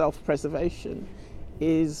of self-preservation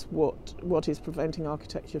is what is preventing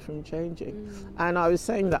architecture from changing. And I was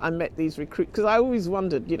saying that I met these recruits, because I always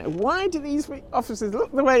wondered, why do these offices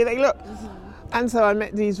look the way they look? And so I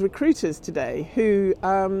met these recruiters today who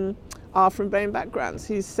are from BAME backgrounds,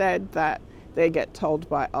 who said that they get told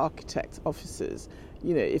by architects' officers,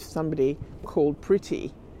 if somebody called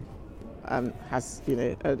Pretty has,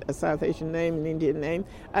 a South Asian name, an Indian name,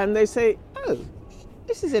 and they say, oh,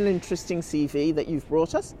 this is an interesting CV that you've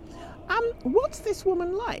brought us. What's this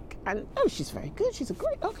woman like? And, oh, she's very good. She's a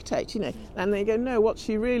great architect, And they go, no, what's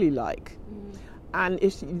she really like? And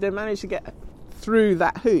if they manage to get through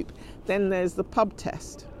that hoop, then there's the pub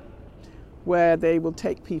test, where they will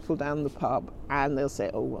take people down the pub and they'll say,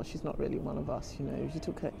 oh, well, she's not really one of us, She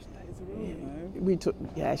took her.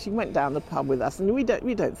 She went down the pub with us, and we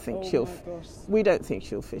don't think she'll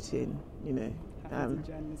fit in, Happens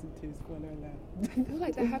in journalism too, spoiler alert. I feel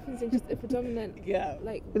like that happens in just a predominant.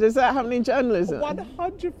 Does that happen in journalism?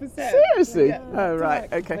 100%. Seriously? Yeah. Oh,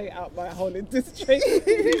 right. Okay. Play out my whole industry.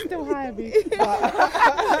 You still hire me.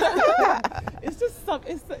 It's just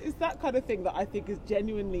it's that kind of thing that I think is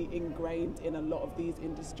genuinely ingrained in a lot of these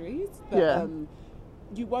industries. That,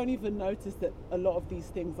 you won't even notice that a lot of these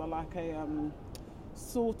things are like a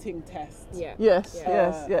sorting test. Yeah. Yes,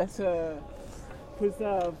 Yeah. yes. To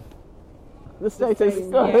preserve The status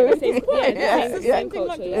same- quo. Yeah, the same, Yeah, the same yeah,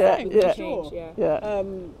 culture. yeah, Yeah, yeah, yeah. yeah. Change, yeah. Yeah.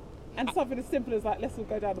 And something as simple as like, let's all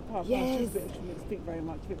go down the path. Yes. Choose a bit of shouldn't speak very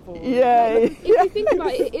much before. Yeah. If you think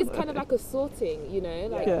about it, it is kind of like a sorting, you know,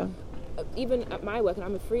 like Yeah. even at my work, and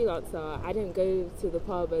I'm a freelancer, I don't go to the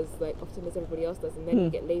pub as like often as everybody else does, and then you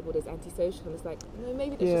get labelled as antisocial, and it's like, no,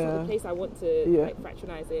 maybe that's just not Yeah. the place I want to Yeah. like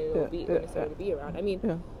fraternise in or Yeah, be yeah, necessarily be around. I mean,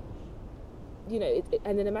 Yeah. you know,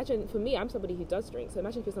 and then imagine for me, I'm somebody who does drink, so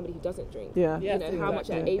imagine for somebody who doesn't drink, Yeah. you know, how much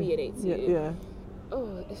that alienates Yeah. you. Yeah. Oh,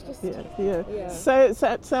 it's just Yeah.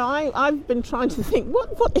 So I've been trying to think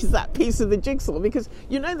what is that piece of the jigsaw, because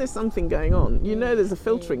you know there's something going on. You know there's a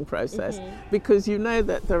filtering process because you know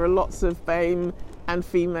that there are lots of BAME and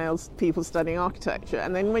females people studying architecture,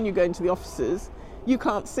 and then when you go into the offices, you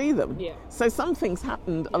can't see them. Yeah. So something's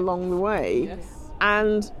happened along the way, Yes.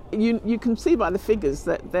 and you can see by the figures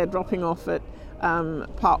that they're dropping off at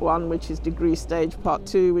part 1, which is degree stage, part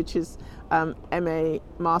 2, which is MA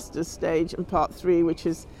master's stage, and part 3, which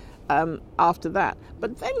is after that.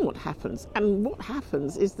 But then what happens? And what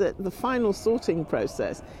happens is that the final sorting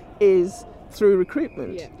process is through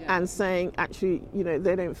recruitment and saying, actually, you know,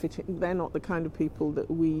 they don't fit in, they're not the kind of people that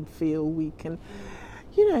we feel we can,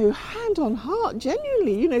 you know, hand on heart,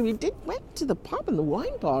 genuinely, you know, went to the pub and the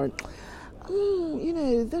wine bar and, you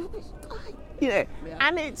know,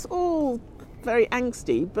 and it's all very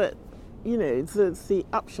angsty, but you know, the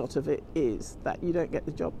upshot of it is that you don't get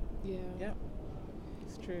the job. Yeah. Yeah.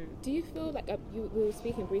 It's true. Do you feel like we were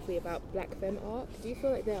speaking briefly about Black Femme Arc? Do you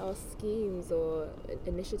feel like there are schemes or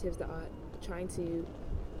initiatives that are trying to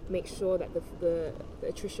make sure that the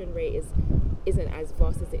attrition rate isn't as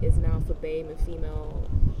vast as it is now for BAME and female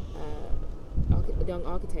young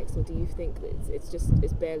architects, or do you think that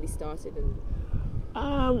it's barely started and?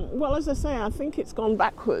 Well, as I say, I think it's gone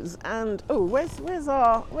backwards. And where's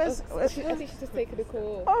I think she's just taking a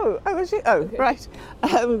call. is she? Oh, right.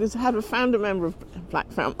 Just had a founder member of Black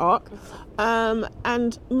Femme Arc,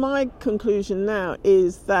 and my conclusion now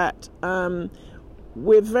is that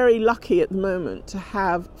we're very lucky at the moment to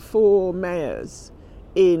have 4 mayors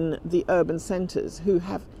in the urban centres who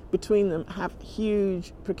have, between them, have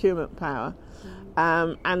huge procurement power.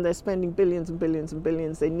 And they're spending billions and billions and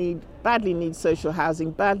billions. They badly need social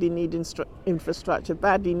housing, badly need infrastructure,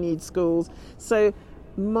 badly need schools. So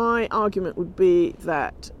my argument would be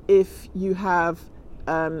that if you have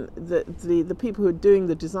the people who are doing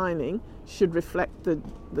the designing should reflect the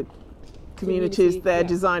communities they're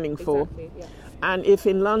designing for. Exactly, yeah. And if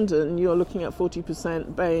in London you're looking at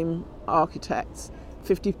 40% BAME architects,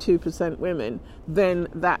 52% women, then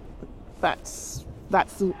that's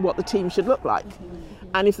what the team should look like.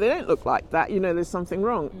 And if they don't look like that, you know, there's something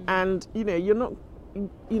wrong. And, you know, you're not,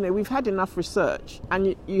 you know, we've had enough research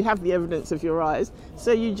and you have the evidence of your eyes,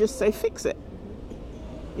 so you just say, fix it.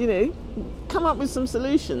 You know, come up with some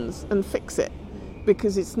solutions and fix it,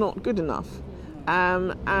 because it's not good enough.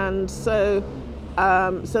 And so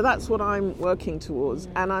that's what I'm working towards.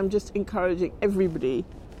 And I'm just encouraging everybody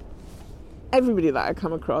that I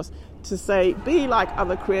come across to say, be like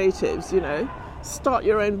other creatives, you know. Start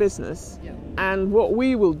your own business, and what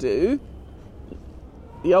we will do,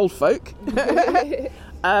 the old folk,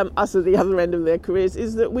 us at the other end of their careers,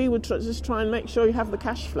 is that we would just try and make sure you have the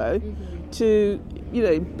cash flow to, you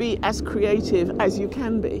know, be as creative as you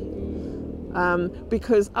can be,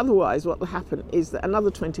 because otherwise what will happen is that another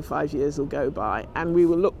 25 years will go by and we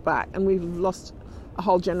will look back and we've lost a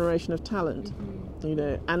whole generation of talent, you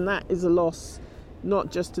know, and that is a loss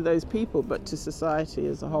not just to those people but to society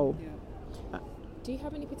as a whole. Do you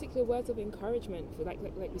have any particular words of encouragement for, like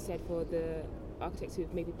we said, for the architects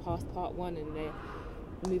who've maybe passed part 1 and they're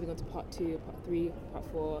moving on to part 2, part 3, part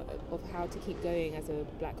 4, of how to keep going as a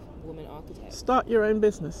Black woman architect? Start your own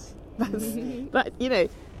business. That's that. You know,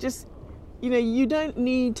 just, you know, you don't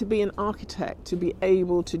need to be an architect to be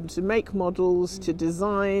able to make models, to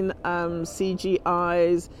design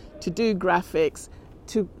CGIs, to do graphics,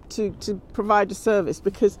 to provide a service,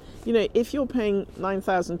 because, you know, if you're paying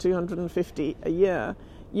 $9,250 a year,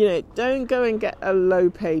 you know, don't go and get a low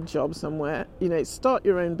paid job somewhere. You know, start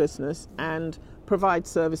your own business and provide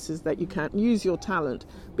services that you can. Use your talent,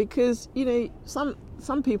 because, you know,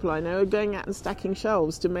 some people I know are going out and stacking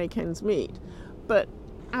shelves to make ends meet, but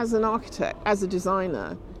as an architect, as a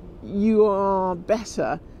designer, you are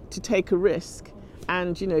better to take a risk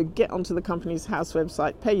and, you know, get onto the Company's House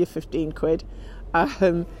website, pay your 15 quid,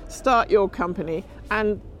 start your company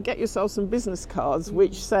and get yourself some business cards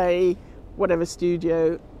which say whatever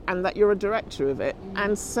studio, and that you're a director of it,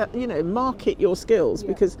 and you know, market your skills,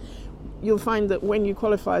 because you'll find that when you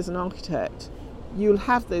qualify as an architect, you'll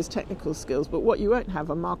have those technical skills, but what you won't have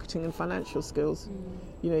are marketing and financial skills.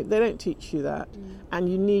 They don't teach you that, and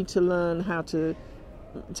you need to learn how to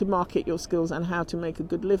market your skills and how to make a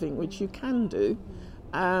good living, which you can do.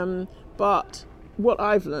 But what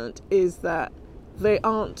I've learnt is that they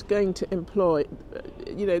aren't going to employ,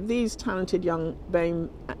 these talented young BAME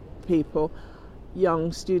people,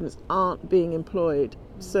 young students aren't being employed.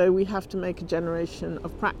 So we have to make a generation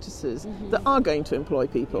of practices that are going to employ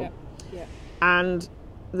people. And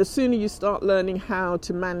the sooner you start learning how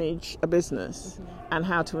to manage a business and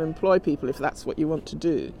how to employ people, if that's what you want to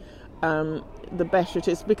do, the better it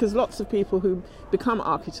is. Because lots of people who become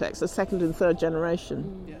architects are second and third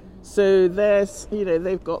generation. So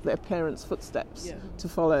they've got their parents' footsteps to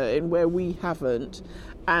follow in where we haven't.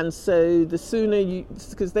 And so the sooner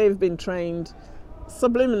because they've been trained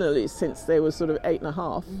subliminally since they were sort of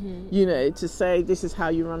 8.5, to say this is how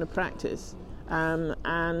you run a practice.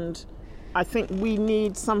 And I think we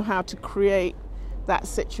need somehow to create that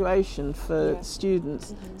situation for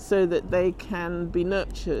students so that they can be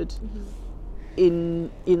nurtured in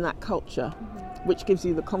that culture, which gives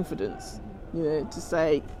you the confidence, to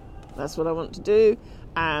say, that's what I want to do.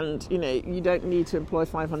 And, you don't need to employ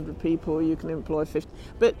 500 people, you can employ 50.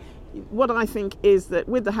 But what I think is that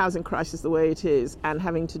with the housing crisis the way it is, and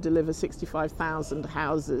having to deliver 65,000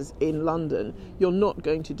 houses in London, you're not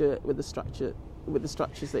going to do it with the structures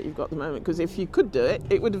that you've got at the moment, because if you could do it,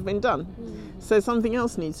 it would have been done. So something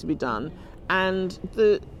else needs to be done. And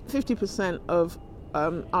the 50% of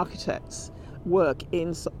architects work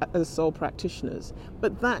as sole practitioners,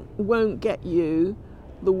 but that won't get you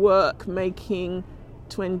the work making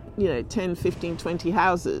 10, 15, 20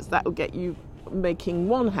 houses. That will get you making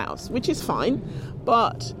one house, which is fine,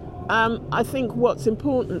 but I think what's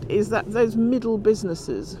important is that those middle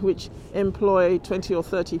businesses which employ 20 or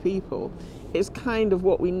 30 people is kind of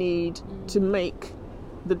what we need to make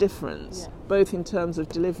the difference, both in terms of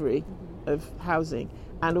delivery of housing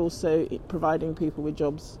and also providing people with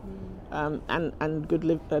jobs and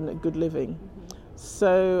good living.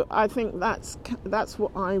 So I think that's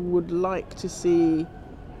what I would like to see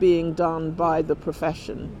being done by the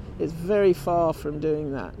profession. It's very far from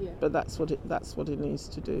doing that, but that's what it needs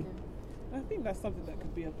to do. I think that's something that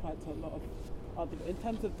could be applied to a lot of other, in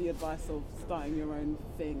terms of the advice of starting your own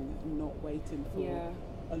thing and not waiting for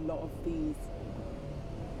a lot of these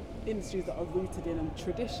industries that are rooted in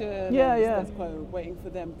tradition. Waiting for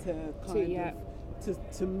them to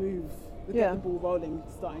to move, get the ball rolling,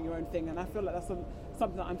 starting your own thing. And I feel like that's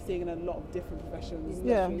something that I'm seeing in a lot of different professions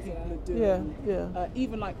that people are doing.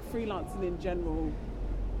 Even like freelancing in general.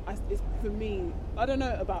 It's, for me, I don't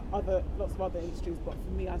know about lots of other industries, but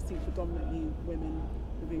for me, I see predominantly women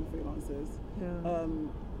being freelancers,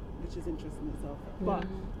 which is interesting in itself. But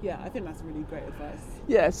I think that's really great advice.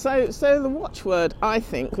 Yeah. So the watchword, I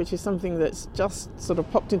think, which is something that's just sort of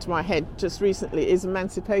popped into my head just recently, is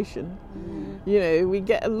emancipation. We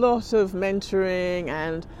get a lot of mentoring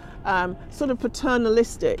and sort of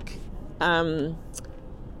paternalistic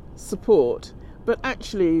support. But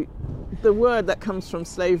actually, the word that comes from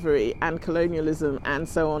slavery and colonialism and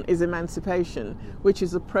so on is emancipation, which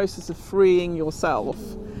is a process of freeing yourself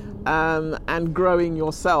and growing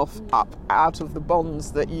yourself up out of the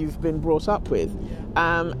bonds that you've been brought up with.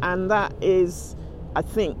 And that is, I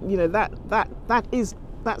think,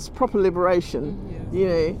 that's proper liberation,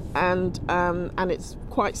 and it's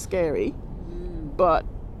quite scary. But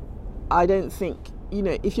I don't think,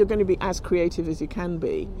 if you're going to be as creative as you can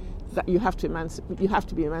be, that you have to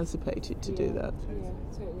be emancipated to do that.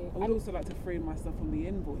 Totally. I would also like to free myself from the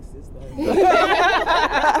invoices, though.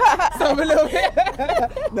 So I'm a little bit.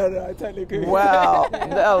 No, I totally agree. Well,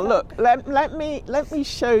 look, let me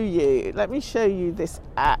show you this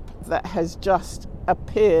app that has just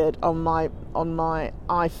appeared on my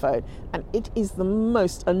iPhone, and it is the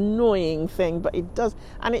most annoying thing, but it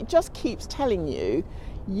just keeps telling you.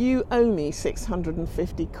 You owe me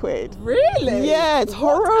 650 quid. Really? Yeah, it's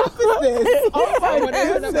horrible. What is this? Oh, someone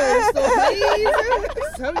open up my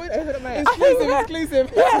please. Someone open up my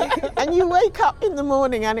Exclusive. Yeah. And you wake up in the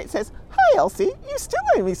morning and it says, "Hi, Elsie, you still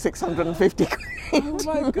owe me 650 quid." Oh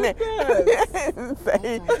my goodness.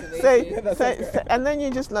 so, and then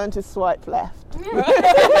you just learn to swipe left.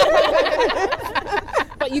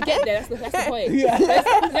 But you get there, that's the point.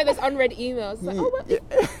 There's unread emails. Like,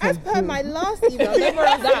 as per my last email, no more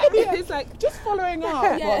of that. It's like, just following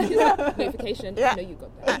up. Notification, I know you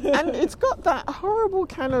got that. And it's got that horrible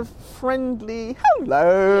kind of friendly,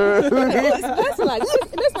 hello. It's personalised.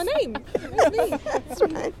 That's my name. That's me. That's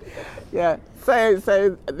right. Yeah. So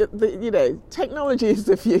technology is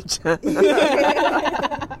the future.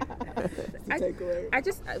 away.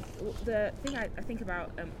 The thing I think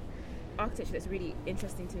about architecture that's really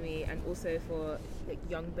interesting to me, and also for like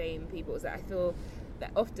young BAME people, is that I feel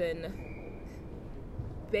that often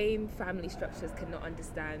BAME family structures cannot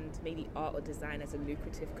understand maybe art or design as a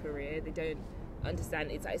lucrative career. They don't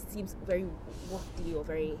understand it seems very wafty or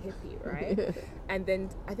very hippie, right? And then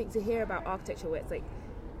I think to hear about architecture where it's like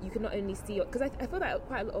you can not only see, because I feel that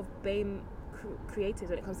quite a lot of BAME creatives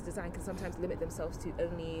when it comes to design can sometimes limit themselves to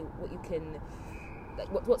only what you can, like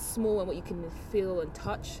what's small and what you can feel and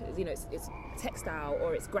touch. You know, it's textile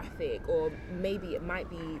or it's graphic, or maybe it might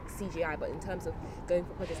be CGI, but in terms of going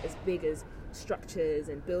for projects as big as structures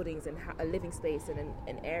and buildings and a living space and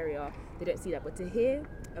an area, they don't see that. But to hear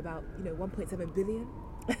about 1.7 billion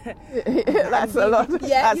that's a lot.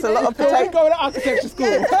 Yeah, that's a lot of potatoes. Go to architecture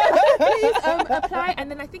school. Please apply,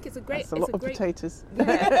 and then I think it's a great. That's a lot of potatoes.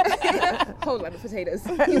 Yeah. Whole lot of potatoes.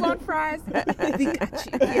 You want fries? We got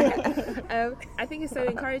you. Yeah. I think it's so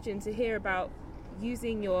encouraging to hear about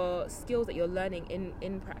using your skills that you're learning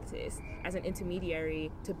in practice as an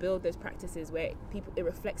intermediary to build those practices where it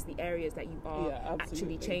reflects the areas that you are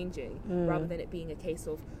actually changing, rather than it being a case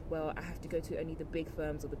of, well, I have to go to only the big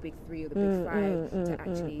firms or the big 3 or the big 5 to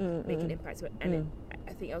actually make an impact. And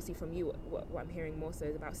I think, Elsie, from you, what I'm hearing more so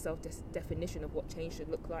is about self-definition of what change should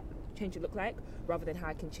look like, rather than how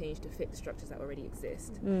I can change to fit the structures that already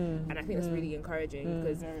exist. And I think that's really encouraging,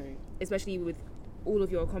 because especially with all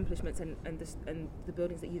of your accomplishments and the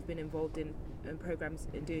buildings that you've been involved in and programs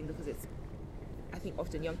in doing, because I think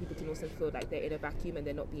often young people can also feel like they're in a vacuum and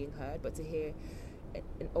they're not being heard, but to hear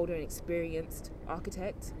an older and experienced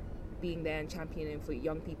architect being there and championing for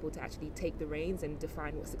young people to actually take the reins and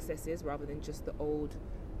define what success is, rather than just the old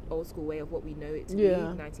school way of what we know it to be,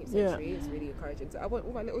 19th century, it's really encouraging. So I want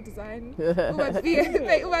all my little design, all my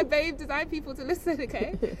BAME design people to listen,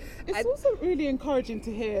 okay? It's also really encouraging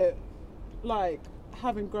to hear, like,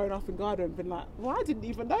 having grown up in Ghana and been like, well, I didn't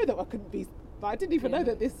even know that I couldn't be, I didn't even know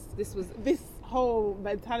that this whole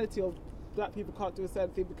mentality of black people can't do a certain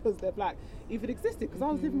thing because they're black even existed, because I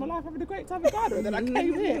was living my life having a great time in Ghana, and then I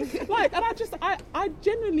came here, like, and I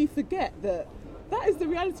genuinely forget that is the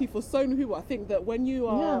reality for so many people. I think that when you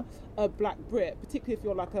are a black Brit, particularly if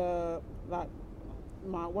you're one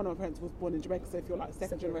of my parents was born in Jamaica, so if you're like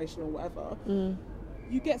second generation or whatever,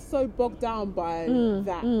 you get so bogged down by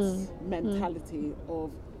that mentality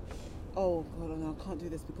of, oh God, no, I can't do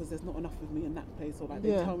this because there's not enough of me in that place, or like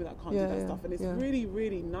they tell me that I can't do that stuff, and it's really,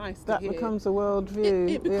 really nice to hear. That becomes a worldview.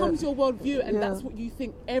 It becomes your worldview, and that's what you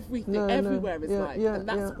think everywhere is like, and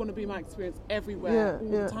that's going to be my experience everywhere all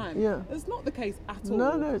the time. It's not the case at all.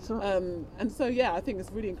 No, it's not. And so I think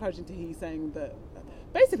it's really encouraging to hear you saying that.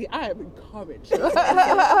 Basically, I am encouraged.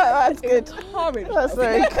 That's good. Encouraged. That's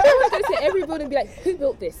very good. I was going to say every building and be like, who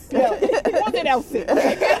built this? What did Elsie?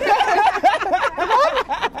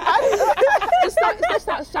 Just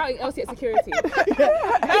start shouting Elsie at security.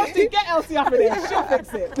 Elsie, get Elsie up in here. She'll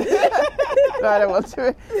fix it. No, I don't want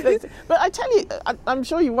to. But I tell you, I'm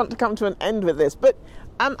sure you want to come to an end with this, but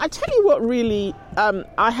I tell you what really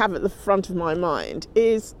I have at the front of my mind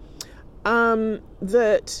is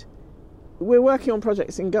that we're working on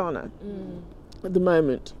projects in Ghana at the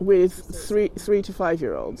moment with 3 to 5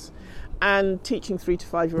 year olds, and teaching 3 to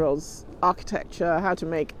 5 year olds architecture, how to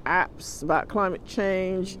make apps about climate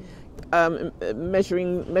change,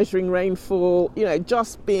 measuring rainfall,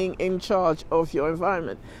 just being in charge of your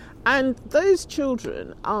environment. And those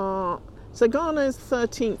children so Ghana is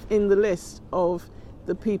 13th in the list of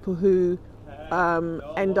the people who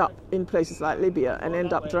end up in places like Libya and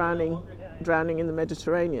end up drowning in the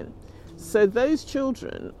Mediterranean. So those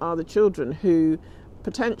children are the children who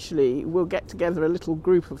potentially will get together, a little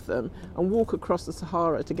group of them, and walk across the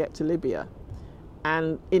Sahara to get to Libya,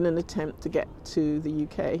 and in an attempt to get to the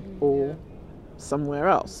UK or somewhere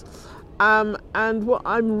else. And what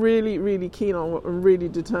I'm really, really keen on, what I'm really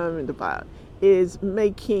determined about, is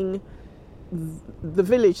making the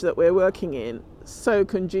village that we're working in so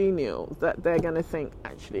congenial that they're going to think,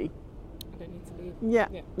 actually,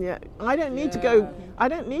 I don't need to go. I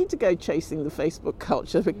don't need to go chasing the Facebook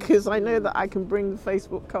culture, because I know that I can bring the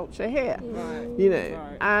Facebook culture here.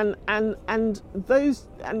 And those.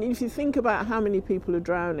 And if you think about how many people are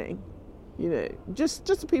drowning, just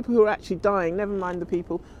the people who are actually dying. Never mind the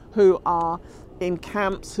people who are in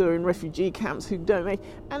camps, who are in refugee camps, who don't make.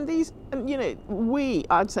 And these,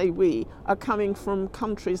 I'd say we are coming from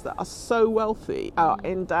countries that are so wealthy, are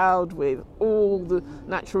endowed with all the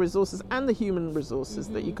natural resources and the human resources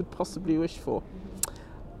that you could possibly wish for.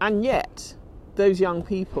 And yet, those young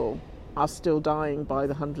people are still dying by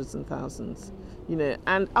the hundreds and thousands. you know,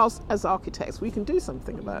 and us as architects, we can do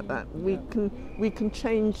something about that. We can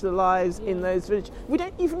change the lives in those villages. We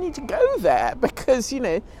don't even need to go there because, you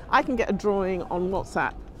know, I can get a drawing on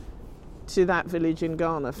WhatsApp to that village in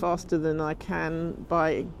Ghana faster than I can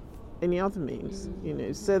by any other means, you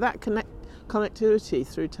know. So that connectivity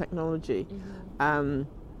through technology and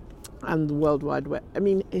the World Wide Web, I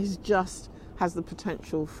mean, has the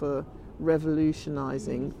potential for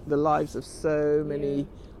revolutionising the lives of so many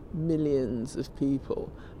millions of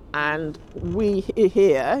people. And we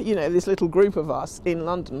here, you know, this little group of us in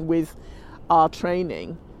London with our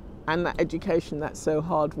training and that education that's so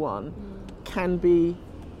hard won can be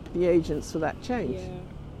the agents for that change.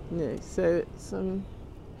 You know, so it's I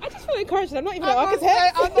just feel encouraged. I'm not even an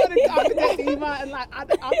architect. I'm not an architect either, and like I'm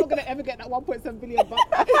not gonna ever get that 1.7 billion. But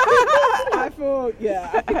I think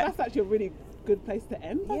that's actually a really good place to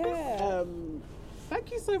end. Yeah.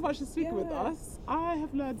 Thank you so much for speaking with us. I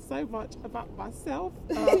have learned so much about myself.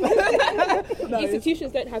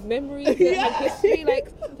 Institutions don't have memories, don't have history. Like,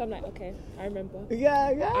 so I'm like, okay, I remember.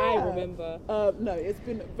 I remember. No, it's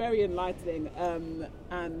been very enlightening,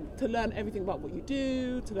 and to learn everything about what you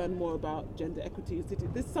do, to learn more about gender equity.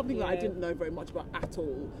 This is something that I didn't know very much about at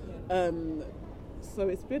all. So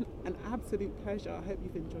it's been an absolute pleasure. I hope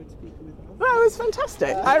you've enjoyed speaking with us. Well, it was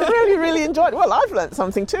fantastic. I really, really enjoyed it. Well, I've learnt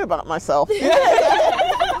something too about myself.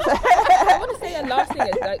 I want to say a last thing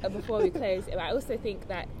before we close. I also think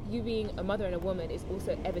that you being a mother and a woman is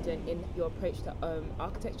also evident in your approach to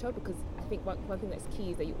architecture, because I think one thing that's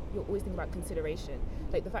key is that you're always thinking about consideration.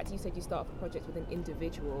 Like the fact that you said you start off a project with an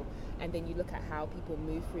individual and then you look at how people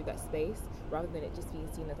move through that space rather than it just being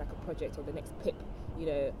seen as like a project or the next PIP, you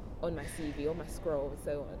know, on my CV, on my scroll and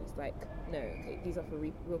so on. It's like, no, okay, these are for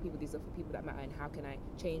real people, these are for people that matter, and how can I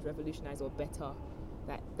change, revolutionize or better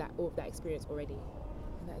all of that experience already?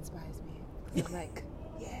 And that inspires me. I'm like,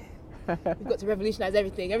 we've got to revolutionize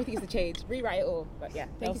everything. Everything is to change. Rewrite it all. But yeah,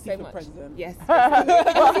 thank you so much. President. Yes.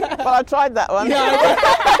 Well, I tried that one.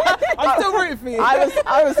 I'm still rooting for you. I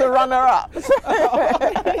was the runner-up.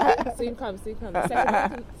 Soon come. The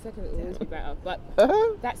second will always be better. But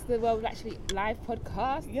that's the World Actually Live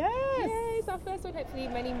podcast. Yes. Yay, it's our first one. Hopefully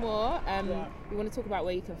many more. We want to talk about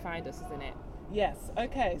where you can find us, isn't it? Yes.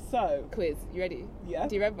 Okay. So quiz. You ready? Yeah.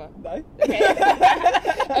 Do you remember? No. Okay.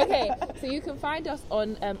 Okay. So you can find us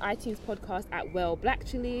on iTunes podcast at Well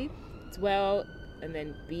Blactually. It's Well and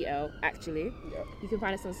then BL actually. Yep. You can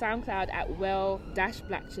find us on SoundCloud at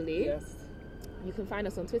Well-Blactually. Yes. You can find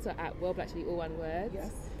us on Twitter at Well Blactually, all one word.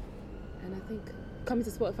 Yes. And I think coming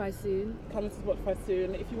to Spotify soon.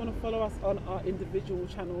 If you want to follow us on our individual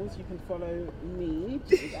channels, you can follow me,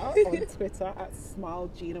 Gina, on Twitter at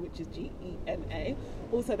SmileGina, which is Gena.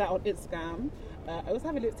 Also that on Instagram. I also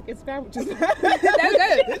have a lipstick Instagram, which is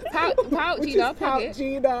There we go. Pout Gina. Pout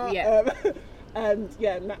Gina. Yeah. And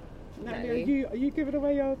yeah, Natalie, are you giving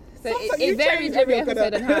away your... So it varies every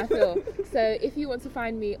episode on how I feel. So if you want to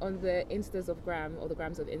find me on the Instas of Gram or the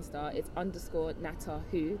Grams of Insta, it's _Nata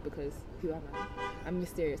because who am I? I'm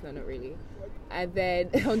mysterious, no, not really. And then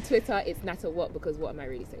on Twitter, it's Nata what, because what am I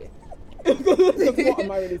really saying?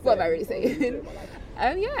 What am I really saying?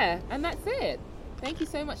 Yeah, and that's it. Thank you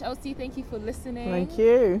so much, Elsie. Thank you for listening. Thank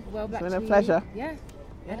you. Well, it's been a pleasure. Yeah.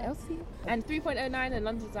 And Elsie. And 3.09 and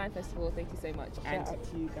London Design Festival. Thank you so much. Shout out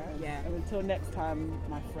to you guys. Yeah. And until next time,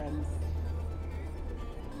 my friends.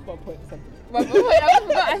 Got to put something. I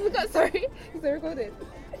forgot. Sorry. Is it recorded?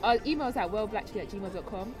 Our email's at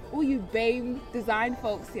wellblactually@gmail.com. All you BAME design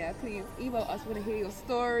folks here, please email us. We want to hear your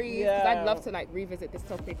stories. Yeah. I'd love to revisit this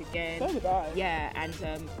topic again. So would I. Yeah, and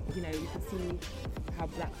you can see how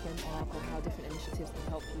black men are or how different initiatives can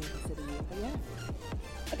help you and consider you. But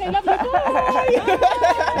yeah. Okay, love you. Bye. Bye.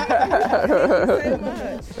 Thank you so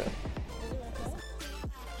much.